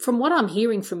 from what I'm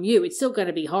hearing from you, it's still going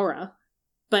to be horror,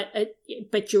 but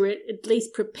you're at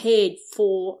least prepared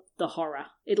for the horror.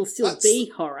 It'll still be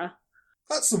horror.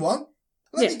 That's the one.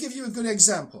 Let me give you a good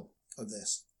example of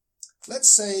this.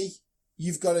 Let's say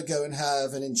you've got to go and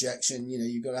have an injection.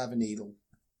 You've got to have a needle,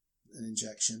 an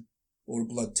injection, or a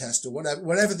blood test, or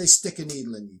wherever they stick a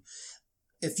needle in you.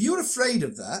 If you're afraid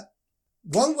of that,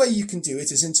 one way you can do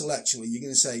it is intellectually. You're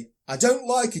going to say, I don't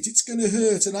like it, it's going to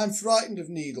hurt, and I'm frightened of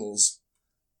needles.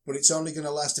 But it's only going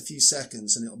to last a few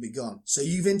seconds and it'll be gone. So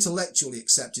you've intellectually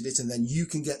accepted it, and then you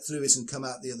can get through it and come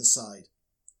out the other side.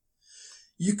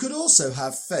 You could also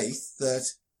have faith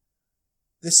that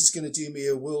this is going to do me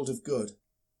a world of good.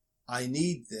 I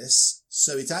need this,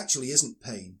 so it actually isn't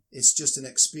pain. It's just an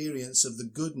experience of the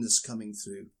goodness coming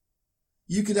through.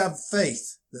 You could have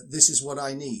faith that this is what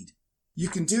I need. You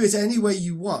can do it any way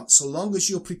you want, so long as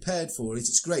you're prepared for it.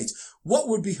 It's great. What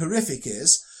would be horrific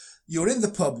is you're in the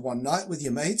pub one night with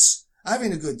your mates,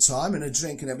 having a good time and a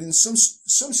drink and everything. Some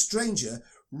stranger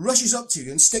rushes up to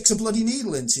you and sticks a bloody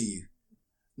needle into you.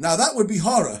 Now that would be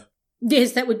horror.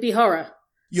 Yes, that would be horror.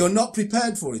 You're not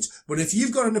prepared for it. But if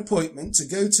you've got an appointment to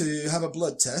go to have a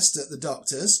blood test at the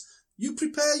doctor's, you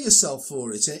prepare yourself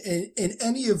for it in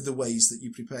any of the ways that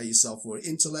you prepare yourself for it,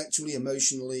 intellectually,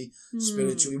 emotionally,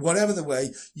 spiritually, whatever the way.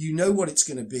 You know what it's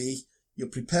going to be. You're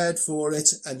prepared for it,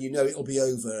 and you know it'll be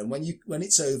over. And when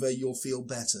it's over, you'll feel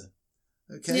better.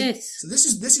 Okay. Yes. So this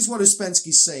is what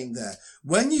Ouspensky's saying there.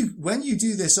 When you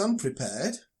do this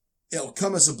unprepared, it'll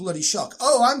come as a bloody shock.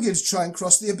 Oh, I'm going to try and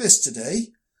cross the abyss today,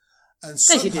 and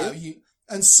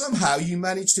somehow you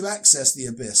manage to access the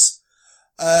abyss.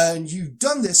 And you've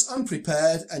done this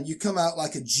unprepared, and you come out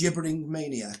like a gibbering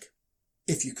maniac,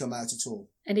 if you come out at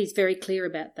all. And he's very clear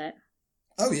about that.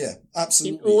 Oh, yeah,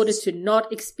 absolutely. In order to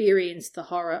not experience the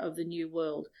horror of the new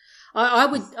world.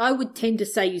 I would tend to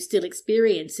say you still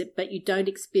experience it, but you don't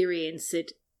experience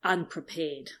it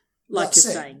unprepared, like That's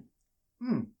you're it. saying.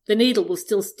 The needle will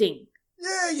still sting.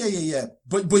 Yeah.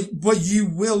 But you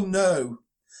will know.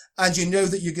 And you know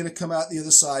that you're going to come out the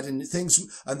other side, and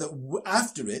that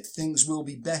after it, things will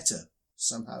be better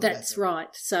somehow. That's better. right.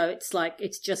 So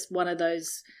it's just one of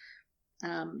those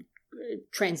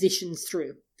transitions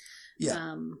through.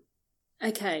 Yeah.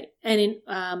 Okay. And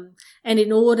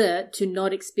in order to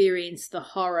not experience the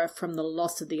horror from the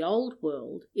loss of the old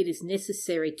world, it is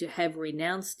necessary to have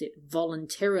renounced it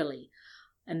voluntarily,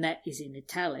 and that is in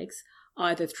italics,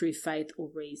 either through faith or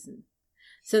reason.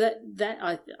 So that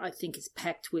I think is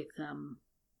packed with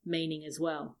meaning as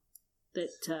well. That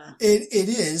it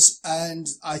is, and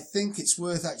I think it's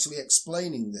worth actually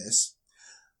explaining this,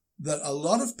 that a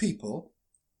lot of people,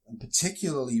 and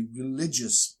particularly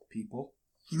religious people,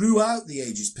 throughout the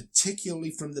ages, particularly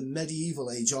from the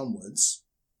medieval age onwards,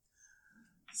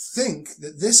 think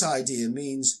that this idea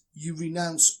means you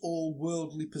renounce all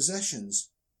worldly possessions.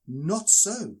 Not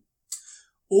so.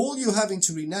 All you're having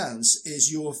to renounce is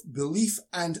your belief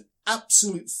and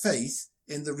absolute faith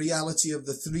in the reality of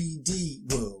the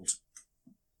 3D world.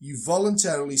 You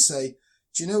voluntarily say,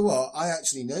 do you know what? I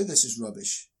actually know this is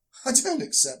rubbish. I don't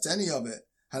accept any of it.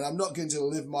 And I'm not going to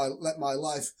let my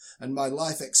life and my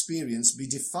life experience be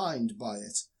defined by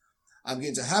it. I'm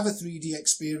going to have a 3D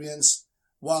experience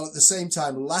while at the same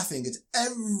time laughing at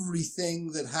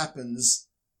everything that happens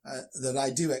that I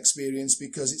do experience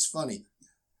because it's funny.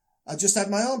 I just had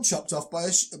my arm chopped off by a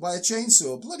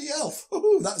chainsaw. Bloody hell.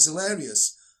 That's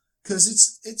hilarious. Because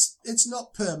it's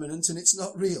not permanent and it's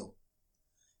not real.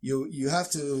 You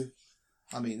have to,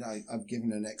 I've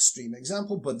given an extreme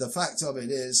example, but the fact of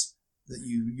it is that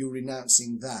you're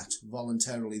renouncing that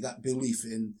voluntarily, that belief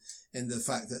in the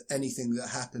fact that anything that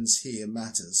happens here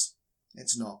matters.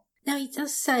 It's not. Now, he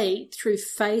does say through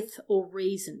faith or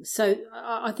reason. So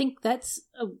I think that's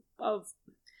of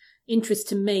interest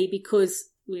to me because,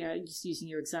 just using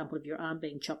your example of your arm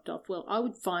being chopped off, well, I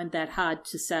would find that hard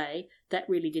to say that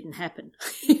really didn't happen.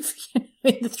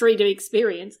 In the 3D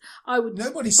experience, I would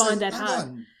find that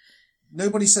hard.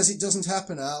 Nobody says it doesn't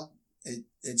happen, Al.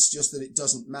 It's just that it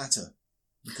doesn't matter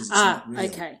because it's not real.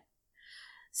 Okay.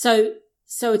 So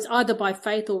it's either by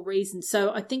faith or reason.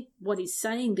 So I think what he's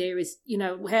saying there is,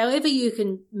 however you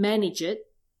can manage it,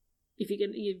 if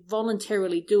you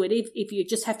voluntarily do it, if you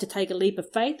just have to take a leap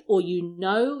of faith, or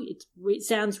it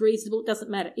sounds reasonable, it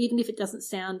doesn't matter. Even if it doesn't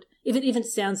sound, even if it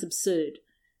sounds absurd,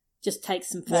 just take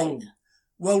some faith.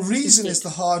 Well, reason is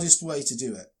the hardest way to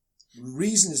do it.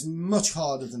 Reason is much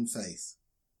harder than faith.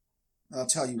 I'll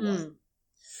tell you why.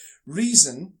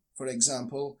 Reason, for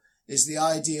example, is the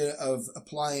idea of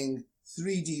applying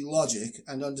 3D logic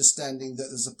and understanding that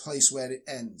there's a place where it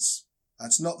ends.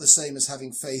 That's not the same as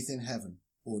having faith in heaven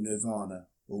or nirvana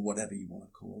or whatever you want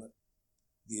to call it,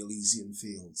 the Elysian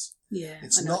fields. Yeah,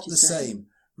 it's not the same.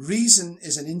 Reason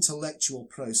is an intellectual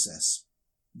process.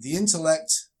 The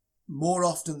intellect, more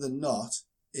often than not,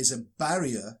 is a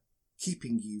barrier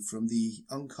keeping you from the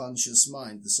unconscious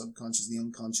mind, the subconscious, the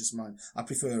unconscious mind. I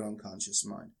prefer unconscious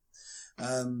mind.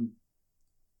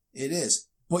 It is.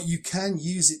 But you can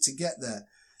use it to get there.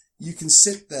 You can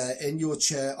sit there in your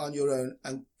chair on your own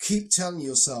and keep telling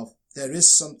yourself there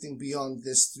is something beyond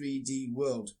this 3D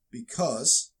world,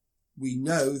 because we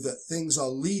know that things are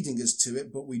leading us to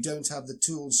it, but we don't have the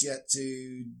tools yet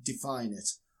to define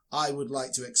it. I would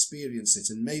like to experience it,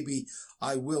 and maybe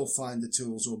I will find the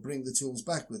tools or bring the tools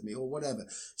back with me or whatever.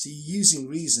 So you're using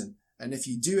reason, and if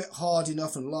you do it hard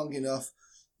enough and long enough,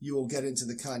 you will get into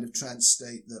the kind of trance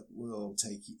state that will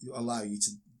allow you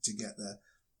to get there.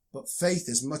 But faith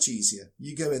is much easier.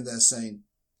 You go in there saying,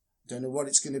 don't know what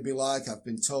it's going to be like. I've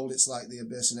been told it's like the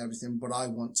abyss and everything, but I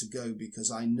want to go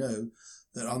because I know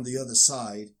that on the other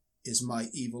side is my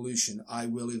evolution. I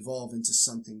will evolve into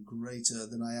something greater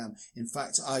than I am. In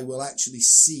fact, I will actually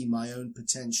see my own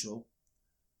potential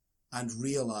and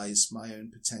realize my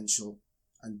own potential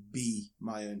and be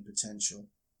my own potential.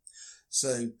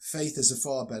 So faith is a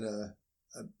far better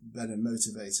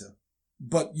motivator.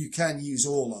 But you can use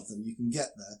all of them. You can get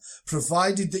there,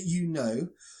 provided that you know,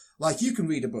 like you can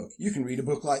read a book. You can read a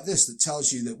book like this that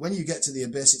tells you that when you get to the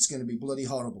abyss, it's going to be bloody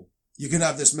horrible. You're going to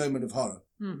have this moment of horror.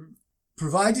 Mm-hmm.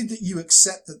 Provided that you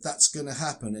accept that that's going to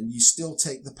happen and you still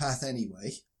take the path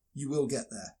anyway, you will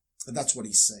get there. And that's what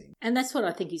he's saying. And that's what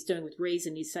I think he's doing with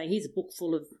reason. He's saying here's a book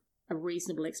full of a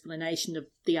reasonable explanation of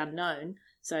the unknown.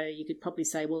 So you could probably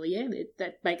say, well, yeah,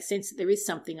 that makes sense that there is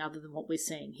something other than what we're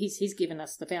seeing. He's given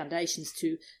us the foundations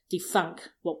to debunk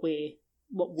what we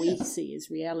see as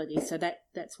reality. So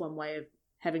that's one way of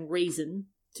having reason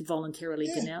to voluntarily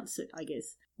denounce it, I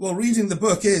guess. Well, reading the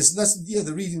book is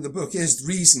reading the book is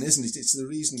reason, isn't it? It's the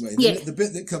reason way. Yeah. The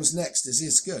bit that comes next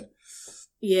is good.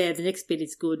 Yeah, the next bit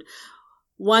is good.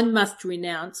 One must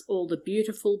renounce all the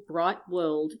beautiful, bright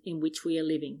world in which we are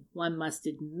living. One must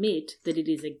admit that it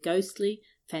is a ghostly,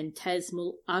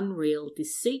 phantasmal, unreal,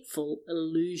 deceitful,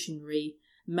 illusionary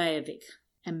Mayavic.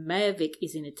 And Mayavic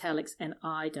is in italics, and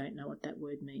I don't know what that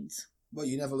word means. Well,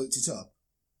 you never looked it up.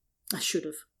 I should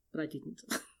have, but I didn't.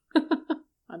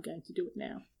 I'm going to do it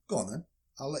now. Go on then.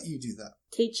 I'll let you do that.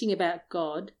 Teaching about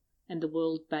God and the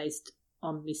world based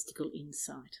on mystical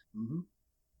insight. Mm-hmm.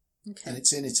 Okay. And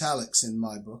it's in italics in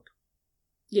my book.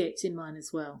 Yeah, it's in mine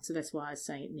as well. So that's why I was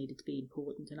saying it needed to be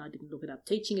important, and I didn't look it up.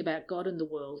 Teaching about God and the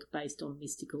world based on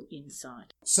mystical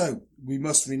insight. So we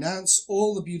must renounce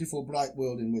all the beautiful, bright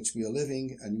world in which we are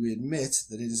living, and we admit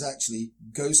that it is actually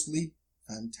ghostly,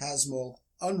 phantasmal,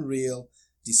 unreal,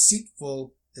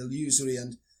 deceitful, illusory,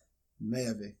 and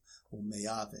Mayavic, or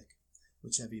Mayavic,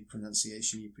 whichever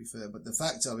pronunciation you prefer. But the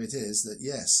fact of it is that,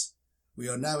 yes, we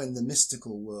are now in the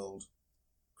mystical world,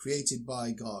 created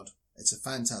by God. It's a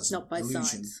phantasm, not by illusion,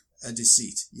 science. A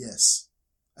deceit, yes.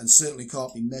 And certainly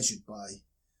can't be measured by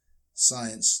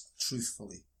science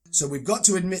truthfully. So we've got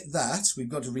to admit that. We've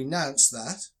got to renounce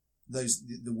that,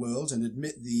 the world, and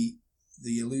admit the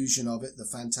illusion of it, the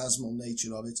phantasmal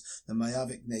nature of it, the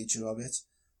Mayavic nature of it,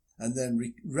 and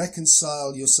then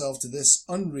reconcile yourself to this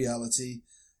unreality,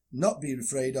 not be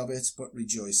afraid of it, but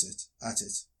rejoice at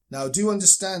it. Now, do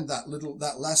understand that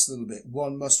last little bit.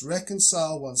 One must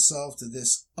reconcile oneself to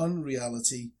this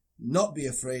unreality, not be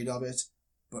afraid of it,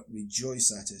 but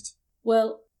rejoice at it.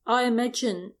 Well, I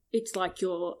imagine it's like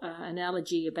your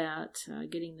analogy about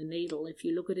getting the needle. If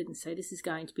you look at it and say, this is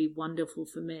going to be wonderful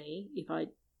for me if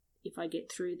I get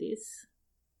through this.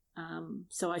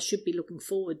 So I should be looking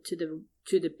forward to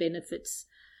the benefits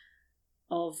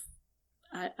of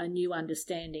a new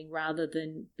understanding rather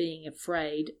than being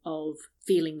afraid of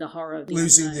feeling the horror of the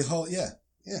losing unknown. the whole, yeah.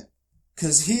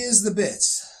 Because here's the bit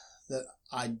that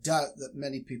I doubt that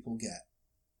many people get.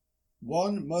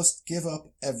 One must give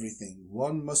up everything.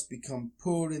 One must become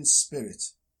poor in spirit.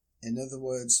 In other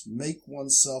words, make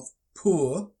oneself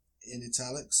poor, in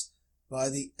italics, by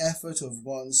the effort of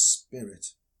one's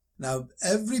spirit. Now,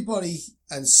 everybody,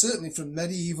 and certainly from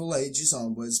medieval ages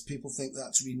onwards, people think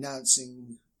that's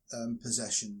renouncing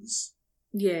possessions.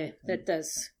 Yeah, that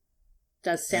does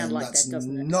sound like that,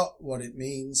 doesn't it? That's not what it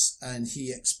means, and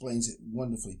he explains it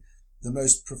wonderfully. The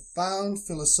most profound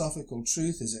philosophical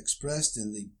truth is expressed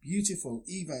in the beautiful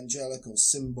evangelical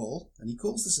symbol, and he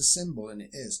calls this a symbol, and it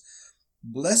is.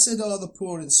 Blessed are the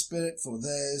poor in spirit, for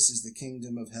theirs is the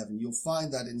kingdom of heaven. You'll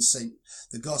find that in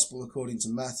the Gospel according to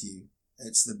Matthew.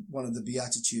 It's one of the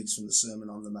Beatitudes from the Sermon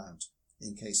on the Mount,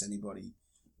 in case anybody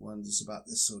wonders about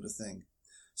this sort of thing.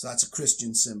 So that's a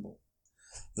Christian symbol.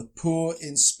 The poor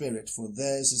in spirit, for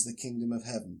theirs is the kingdom of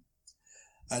heaven.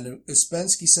 And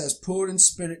Ouspensky says poor in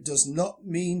spirit does not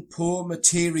mean poor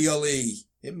materially.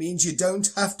 It means you don't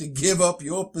have to give up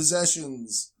your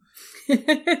possessions.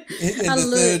 In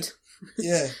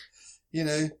Yeah. You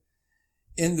know,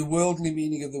 in the worldly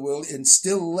meaning of the word, and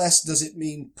still less does it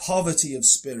mean poverty of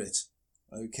spirit.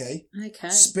 Okay? Okay.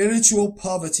 Spiritual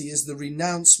poverty is the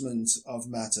renouncement of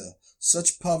matter.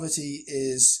 Such poverty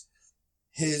is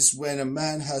his when a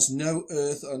man has no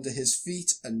earth under his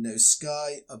feet and no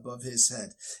sky above his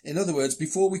head. In other words,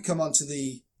 before we come on to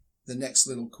the next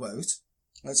little quote,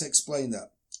 let's explain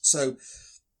that. So,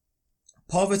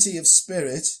 poverty of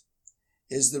spirit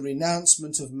is the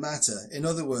renouncement of matter. In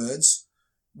other words,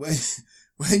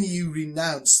 when you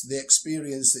renounce the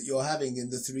experience that you're having in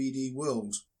the 3D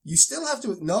world, you still have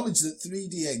to acknowledge that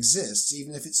 3D exists,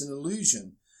 even if it's an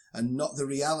illusion, and not the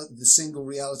reality, the single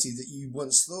reality that you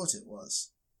once thought it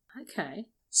was. Okay.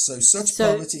 So such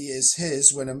poverty is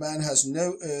his when a man has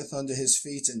no earth under his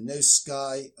feet and no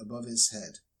sky above his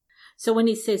head. So when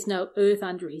he says no earth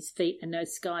under his feet and no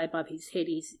sky above his head,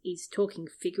 he's talking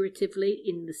figuratively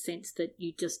in the sense that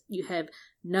you have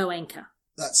no anchor.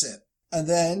 That's it. And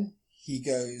then he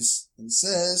goes and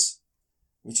says,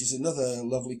 which is another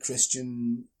lovely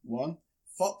Christian one,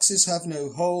 foxes have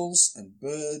no holes and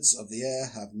birds of the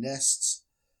air have nests.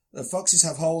 Foxes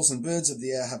have holes and birds of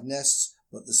the air have nests,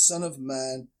 but the Son of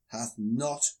Man hath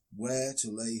not where to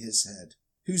lay his head.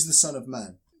 Who's the Son of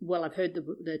Man? Well, I've heard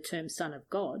the term Son of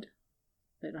God,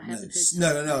 but I haven't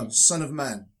heard... No, Son of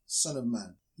Man. Son of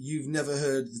Man. You've never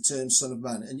heard the term Son of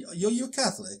Man. And you're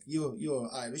Catholic. You're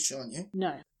Irish, aren't you?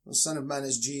 No. Well, Son of Man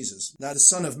is Jesus. Now, the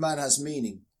Son of Man has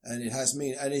meaning, and it has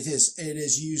meaning, and it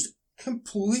is used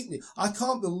completely. I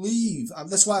can't believe,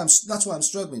 that's why I'm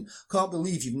struggling. Can't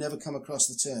believe you've never come across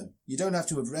the term. You don't have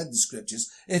to have read the scriptures.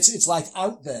 It's like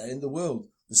out there in the world,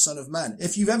 the Son of Man.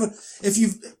 If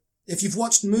you've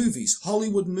watched movies,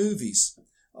 Hollywood movies,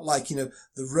 like, The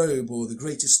Robe or The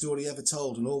Greatest Story Ever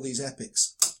Told and all these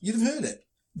epics, you'd have heard it.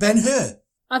 Ben-Hur.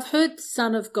 I've heard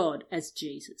Son of God as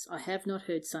Jesus. I have not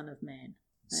heard Son of Man.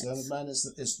 Son of Man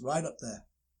is right up there.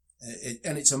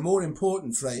 And it's a more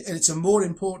important phrase. And it's a more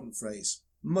important phrase.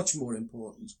 Much more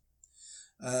important.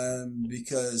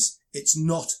 Because it's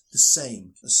not the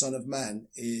same. The Son of Man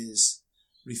is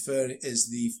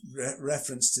the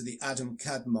reference to the Adam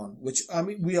Kadmon, which,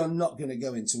 we are not going to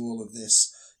go into all of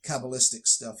this Kabbalistic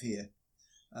stuff here.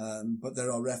 But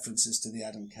there are references to the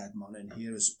Adam Kadmon in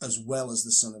here as well as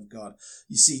the Son of God.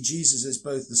 You see, Jesus is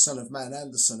both the Son of Man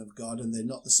and the Son of God, and they're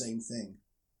not the same thing.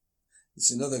 It's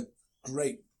another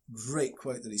great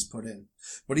quote that he's put in.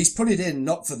 But he's put it in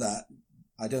not for that,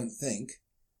 I don't think,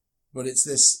 but it's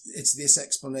this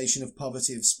explanation of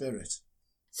poverty of spirit.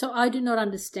 So I do not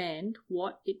understand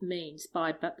what it means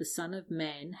by "but the Son of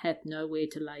Man hath nowhere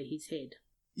to lay his head."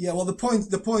 Yeah, well, the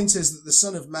point is that the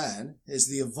Son of Man is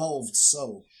the evolved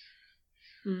soul.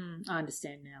 I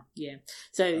understand now, yeah.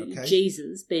 So okay.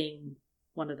 Jesus being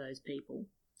one of those people.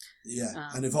 Yeah,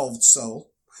 an evolved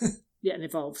soul. Yeah, an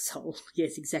evolved soul.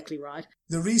 Yes, exactly right.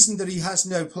 The reason that he has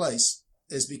no place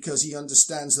is because he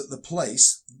understands that the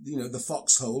place, the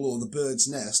foxhole or the bird's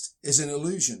nest, is an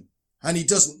illusion. And he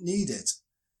doesn't need it.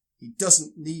 He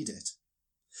doesn't need it.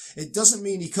 It doesn't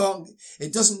mean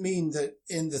that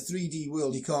in the 3D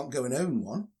world he can't go and own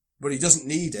one, but he doesn't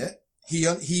need it. He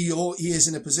is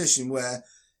in a position where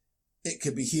it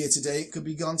could be here today, it could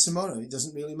be gone tomorrow. It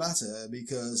doesn't really matter,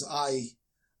 because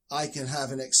I can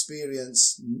have an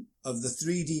experience of the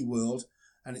 3D world,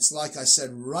 and it's like I said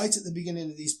right at the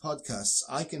beginning of these podcasts,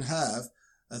 I can have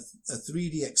a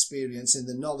 3D experience in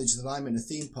the knowledge that I'm in a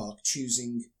theme park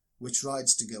choosing which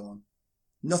rides to go on.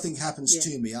 Nothing happens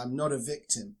to me. I'm not a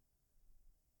victim.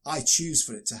 I choose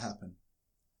for it to happen.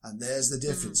 And there's the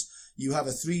difference. You have a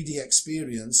 3D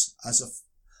experience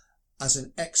as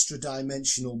an extra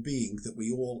dimensional being that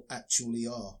we all actually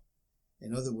are.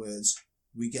 In other words,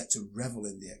 we get to revel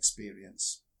in the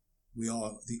experience. We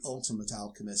are the ultimate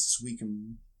alchemists. We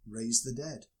can raise the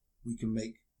dead. We can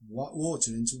make water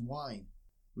into wine.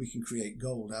 We can create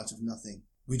gold out of nothing.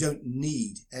 We don't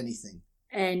need anything.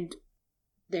 And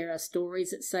there are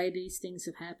stories that say these things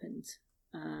have happened.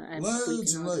 And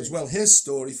loads and loads. Well, his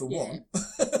story for one.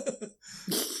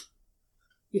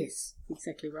 Yes,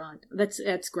 exactly right.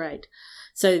 That's great.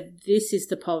 So this is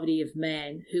the poverty of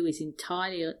man, who is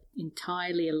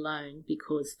entirely alone,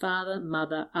 because father,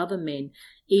 mother, other men,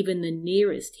 even the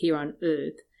nearest here on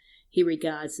earth, he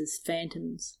regards as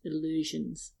phantoms,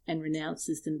 illusions, and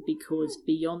renounces them, because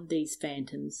beyond these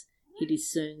phantoms he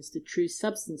discerns the true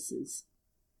substances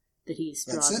that he is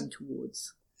striving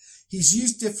towards. He's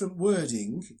used different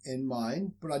wording in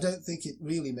mine, but I don't think it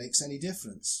really makes any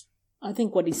difference. I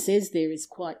think what he says there is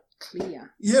quite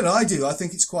clear. Yeah, I do. I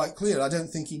think it's quite clear. I don't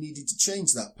think he needed to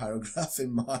change that paragraph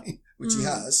in mine, which he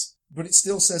has. but it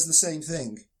still says the same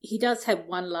thing. He does have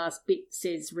one last bit,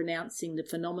 says, renouncing the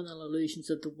phenomenal illusions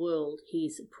of the world, he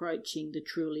is approaching the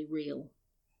truly real.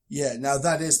 Yeah, now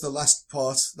that is the last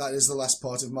part. That is the last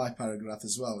part of my paragraph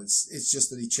as well. It's just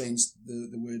that he changed the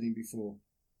wording before.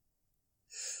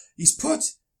 He's put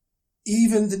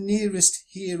even the nearest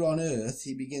here on earth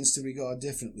he begins to regard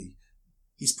differently.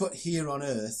 He's put here on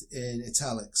earth in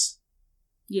italics.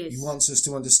 Yes. He wants us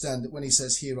to understand that when he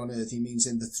says here on earth, he means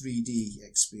in the 3D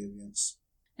experience.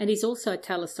 And he's also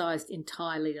italicised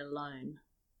entirely alone.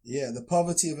 Yeah, the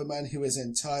poverty of a man who is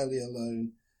entirely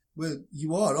alone. Well,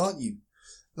 you are, aren't you?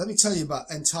 Let me tell you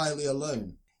about entirely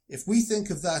alone. If we think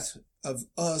of that, of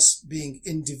us being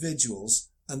individuals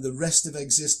and the rest of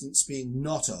existence being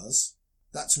not us,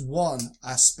 that's one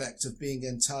aspect of being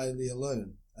entirely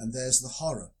alone. And there's the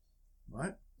horror,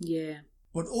 right? Yeah.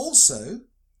 But also,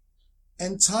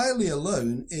 entirely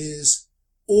alone is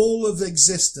all of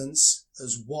existence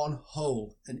as one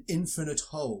whole, an infinite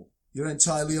whole. You're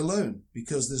entirely alone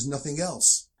because there's nothing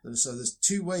else. So there's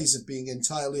two ways of being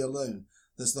entirely alone.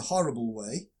 There's the horrible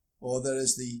way, or there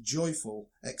is the joyful,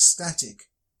 ecstatic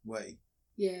way.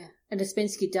 Yeah, and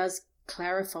Ouspensky does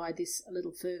clarify this a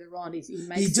little further on. He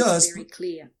makes it very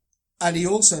clear. And he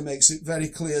also makes it very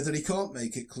clear that he can't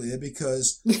make it clear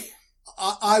because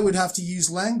I would have to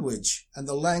use language, and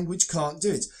the language can't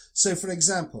do it. So, for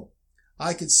example,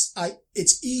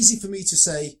 it's easy for me to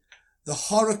say the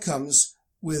horror comes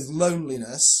with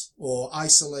loneliness or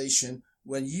isolation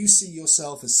when you see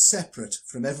yourself as separate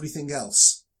from everything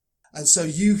else. And so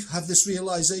you have this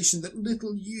realization that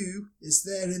little you is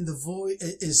there in the void,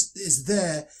 is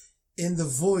there in the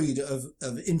void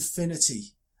of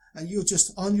infinity. And you're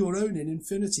just on your own in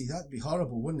infinity. That'd be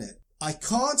horrible, wouldn't it? I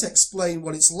can't explain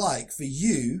what it's like for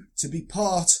you to be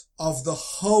part of the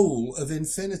whole of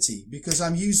infinity because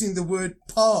I'm using the word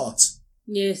part.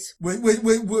 Yes.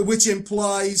 Which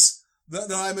implies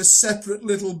that I'm a separate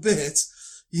little bit,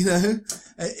 you know.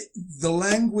 The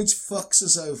language fucks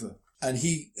us over. And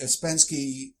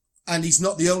Ouspensky, and he's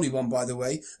not the only one, by the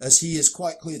way, as he is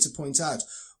quite clear to point out,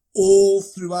 all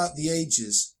throughout the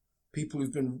ages, people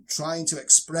who've been trying to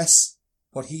express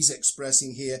what he's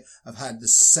expressing here have had the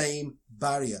same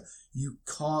barrier. You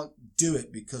can't do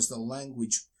it because the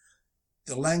language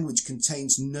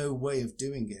contains no way of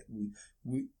doing it.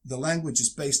 The language is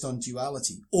based on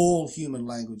duality. All human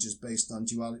language is based on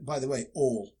duality. By the way,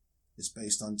 all is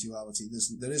based on duality.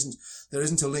 There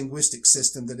isn't a linguistic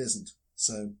system that isn't.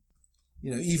 So,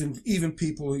 you know, even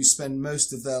people who spend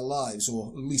most of their lives, or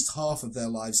at least half of their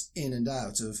lives, in and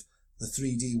out of the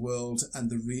 3D world and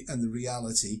the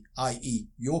reality, i.e.,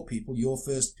 your people, your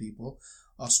first people,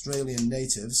 Australian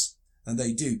natives, and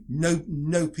they do.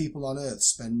 No people on Earth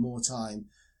spend more time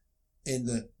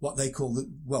in what they call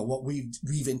what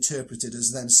we've interpreted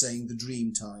as them saying the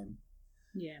dream time.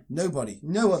 Yeah. Nobody,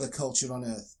 no other culture on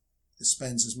Earth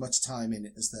spends as much time in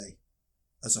it as they,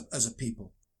 as a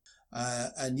people.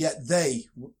 And yet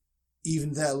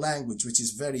even their language, which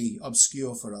is very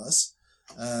obscure for us,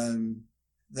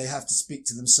 they have to speak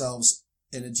to themselves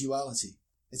in a duality.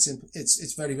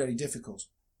 It's very, very difficult.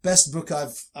 Best book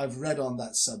I've read on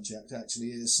that subject actually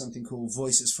is something called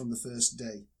Voices from the First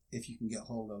Day. If you can get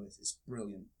hold of it, it's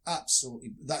brilliant.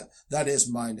 Absolutely. That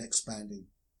is mind expanding.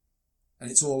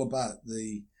 And it's all about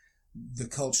the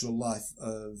cultural life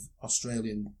of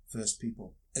Australian First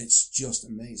People. It's just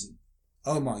amazing.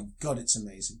 Oh my God, it's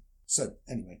amazing. So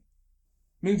anyway,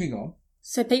 moving on.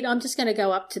 So Pete, I'm just going to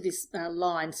go up to this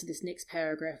line, so this next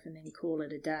paragraph, and then call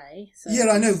it a day. So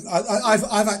yeah, I know.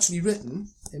 I've actually written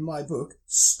in my book,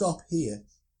 stop here,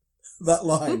 that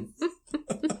line.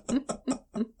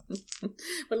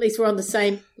 Well, at least we're on the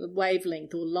same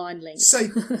wavelength or line length. Say,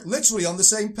 literally on the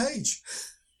same page.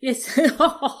 Yes.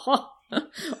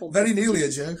 Very nearly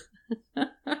a joke.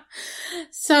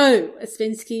 So,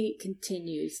 Ouspensky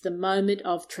continues, the moment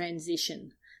of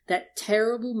transition, that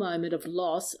terrible moment of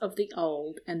loss of the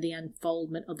old and the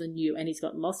unfoldment of the new, and he's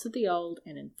got loss of the old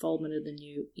and unfoldment of the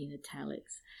new in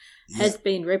italics, has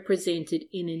been represented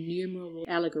in innumerable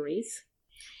allegories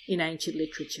in ancient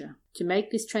literature. To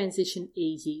make this transition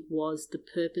easy was the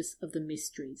purpose of the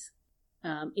mysteries.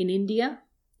 In India,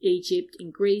 Egypt,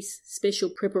 in Greece, special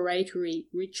preparatory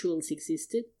rituals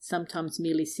existed, sometimes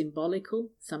merely symbolical,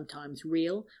 sometimes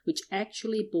real, which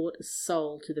actually brought a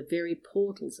soul to the very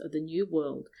portals of the new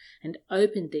world and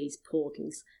opened these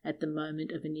portals at the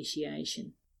moment of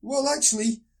initiation. Well,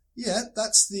 actually, yeah,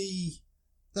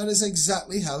 that is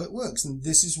exactly how it works, and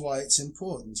this is why it's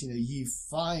important. You know, you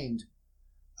find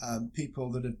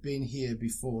people that have been here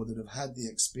before, that have had the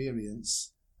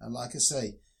experience, and like I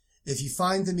say, if you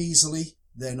find them easily,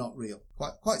 they're not real.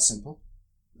 Quite simple.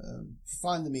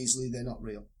 Find them easily, they're not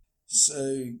real.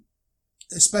 So,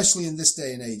 especially in this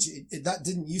day and age, that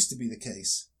didn't used to be the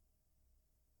case.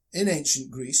 In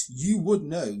ancient Greece, you would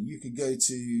know. You could go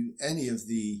to any of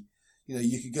the,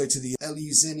 you could go to the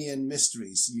Eleusinian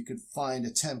mysteries. You could find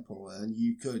a temple, and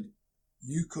you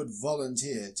could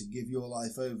volunteer to give your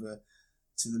life over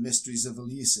to the mysteries of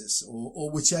Eleusis,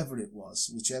 or whichever it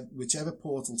was, whichever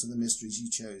portal to the mysteries you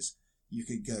chose. You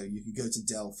could go. You could go to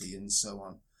Delphi and so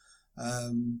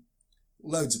on.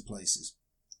 Loads of places.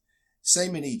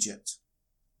 Same in Egypt.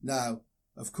 Now,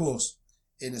 of course,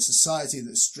 in a society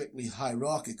that's strictly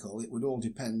hierarchical, it would all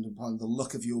depend upon the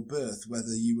luck of your birth,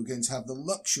 whether you were going to have the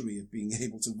luxury of being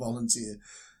able to volunteer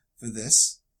for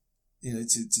this,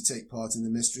 to take part in the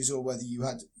mysteries, or whether you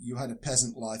had a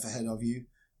peasant life ahead of you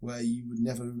where you would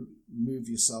never move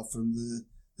yourself from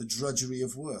the drudgery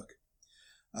of work.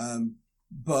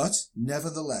 But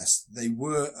nevertheless, they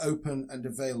were open and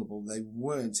available. They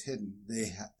weren't hidden.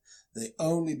 They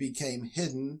only became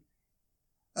hidden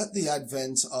at the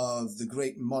advent of the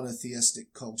great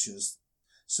monotheistic cultures.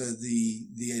 So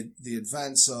the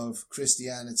advance of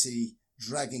Christianity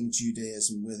dragging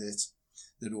Judaism with it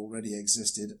that already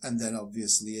existed, and then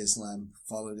obviously Islam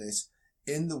followed it.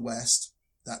 In the West,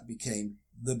 that became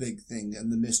the big thing,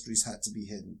 and the mysteries had to be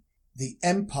hidden. The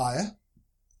empire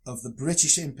of the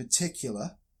British in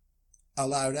particular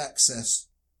allowed access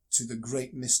to the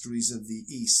great mysteries of the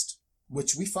East,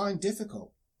 which we find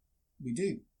difficult. We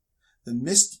do. The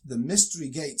mystery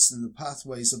gates and the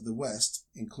pathways of the West,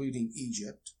 including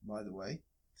Egypt, by the way,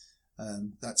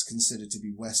 that's considered to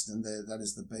be Western. That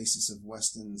is the basis of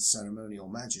Western ceremonial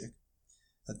magic,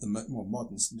 at the more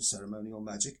modern ceremonial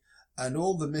magic, and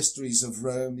all the mysteries of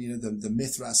Rome, the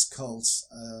Mithras cults,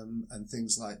 and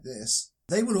things like this.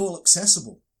 They were all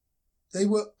accessible. They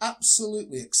were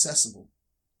absolutely accessible.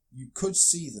 You could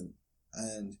see them,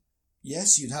 and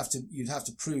yes, you'd have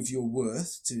to prove your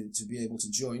worth to be able to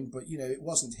join, but it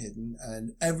wasn't hidden,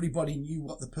 and everybody knew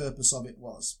what the purpose of it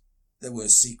was. There were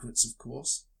secrets, of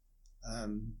course,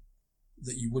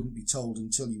 that you wouldn't be told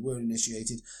until you were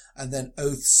initiated, and then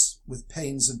oaths with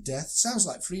pains of death. Sounds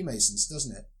like Freemasons,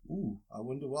 doesn't it? Ooh, I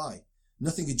wonder why.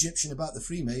 Nothing Egyptian about the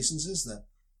Freemasons, is there?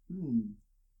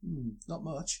 Not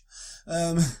much.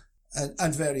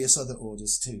 And various other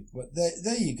orders too. But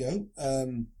there you go.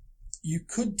 You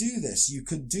could do this, you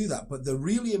could do that, but the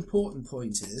really important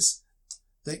point is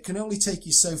that it can only take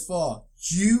you so far.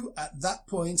 You, at that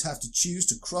point, have to choose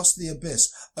to cross the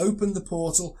abyss, open the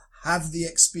portal, have the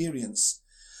experience.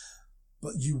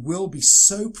 But you will be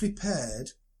so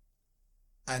prepared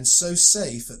and so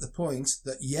safe at the point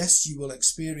that, yes, you will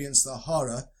experience the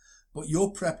horror, but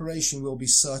your preparation will be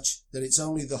such that it's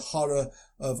only the horror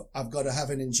of, I've got to have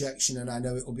an injection and I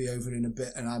know it will be over in a bit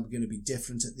and I'm going to be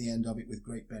different at the end of it with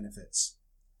great benefits.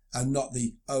 And not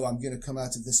I'm going to come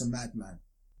out of this a madman.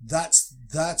 That's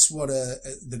what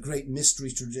the great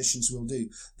mystery traditions will do.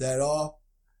 There are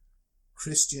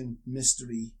Christian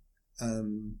mystery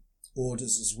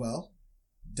orders as well.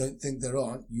 Don't think there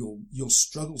aren't. You'll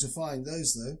struggle to find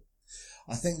those though.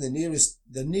 I think the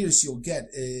nearest you'll get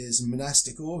is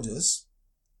monastic orders,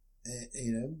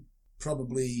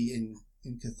 probably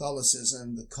in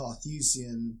Catholicism, the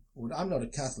Carthusian order. I'm not a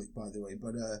Catholic, by the way,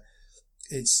 but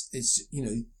it's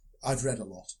I've read a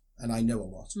lot and I know a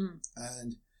lot,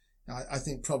 and I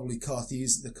think probably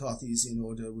the Carthusian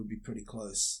order would be pretty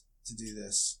close to do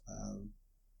this,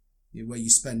 where you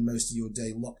spend most of your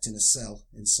day locked in a cell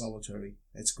in solitary.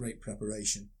 It's great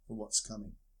preparation for what's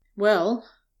coming. Well,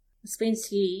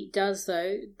 Ouspensky does,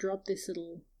 though, drop this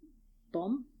little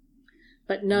bomb,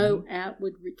 but no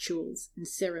outward rituals and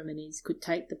ceremonies could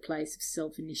take the place of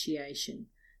self-initiation.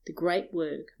 The great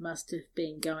work must have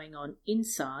been going on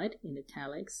inside, in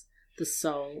italics, the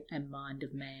soul and mind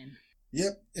of man.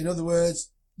 Yep, in other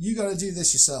words, you got to do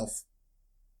this yourself.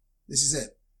 This is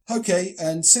it. Okay,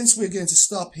 and since we're going to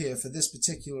stop here for this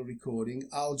particular recording,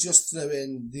 I'll just throw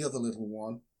in the other little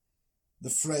one,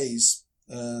 the phrase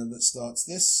that starts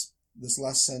this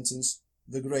last sentence,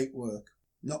 the great work.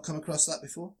 Not come across that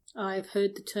before? I've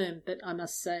heard the term, but I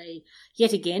must say,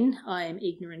 yet again, I am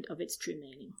ignorant of its true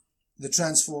meaning. The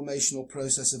transformational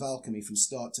process of alchemy from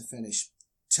start to finish.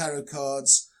 Tarot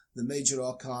cards, the major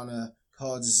arcana,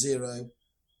 cards 0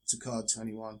 to card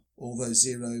 21. Although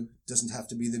 0 doesn't have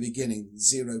to be the beginning.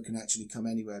 0 can actually come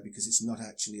anywhere because it's not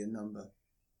actually a number.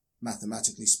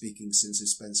 Mathematically speaking, since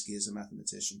Ouspensky is a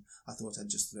mathematician, I thought I'd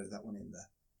just throw that one in there.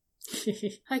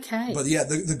 Okay. But yeah,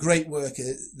 the great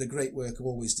work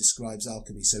always describes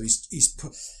alchemy. So he's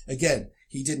again,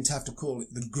 he didn't have to call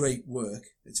it the great work.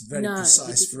 It's a very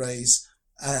precise phrase,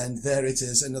 and there it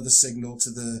is, another signal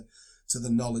to to the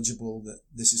knowledgeable that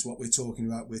this is what we're talking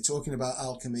about. We're talking about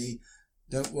alchemy.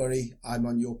 Don't worry, I'm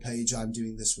on your page. I'm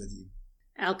doing this with you.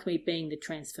 Alchemy being the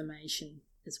transformation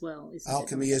as well, isn't it?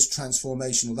 Alchemy is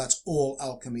transformational. That's all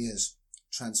alchemy is,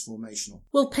 transformational.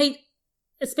 Well, Pete,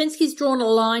 Ouspensky's drawn a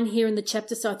line here in the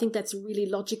chapter, so I think that's a really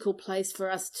logical place for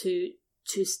us to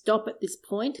stop at this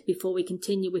point before we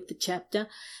continue with the chapter.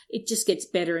 It just gets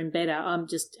better and better. I'm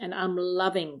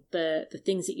loving the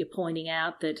things that you're pointing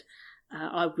out that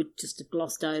I would just have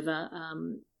glossed over.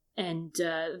 And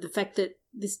the fact that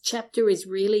this chapter is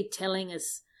really telling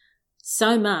us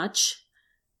so much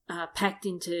packed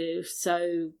into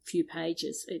so few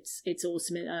pages. It's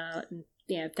awesome.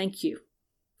 Thank you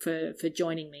for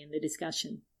joining me in the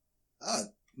discussion.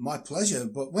 My pleasure.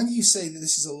 But when you say that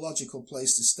this is a logical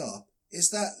place to stop, is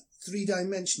that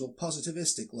three-dimensional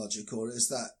positivistic logic, or is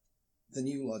that the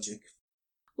new logic?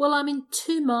 Well, I'm in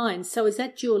two minds. So is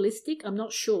that dualistic? I'm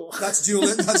not sure. That's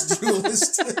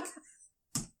dualistic.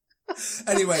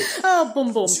 Anyway. Oh,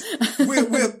 boom, boom.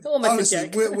 We're honestly,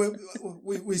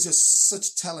 we're just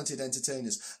such talented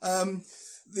entertainers. I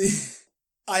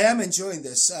am enjoying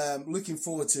this. Looking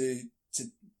forward to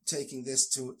taking this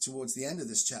towards the end of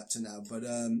this chapter now. But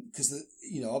because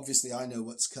obviously I know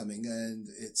what's coming, and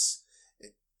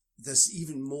there's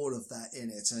even more of that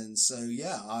in it. And so,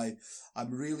 yeah,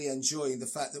 I'm really enjoying the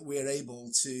fact that we're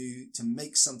able to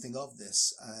make something of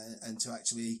this and to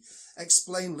actually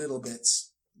explain little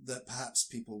bits that perhaps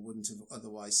people wouldn't have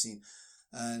otherwise seen.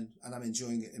 And I'm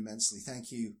enjoying it immensely.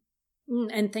 Thank you.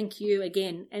 And thank you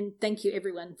again. And thank you,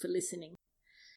 everyone, for listening.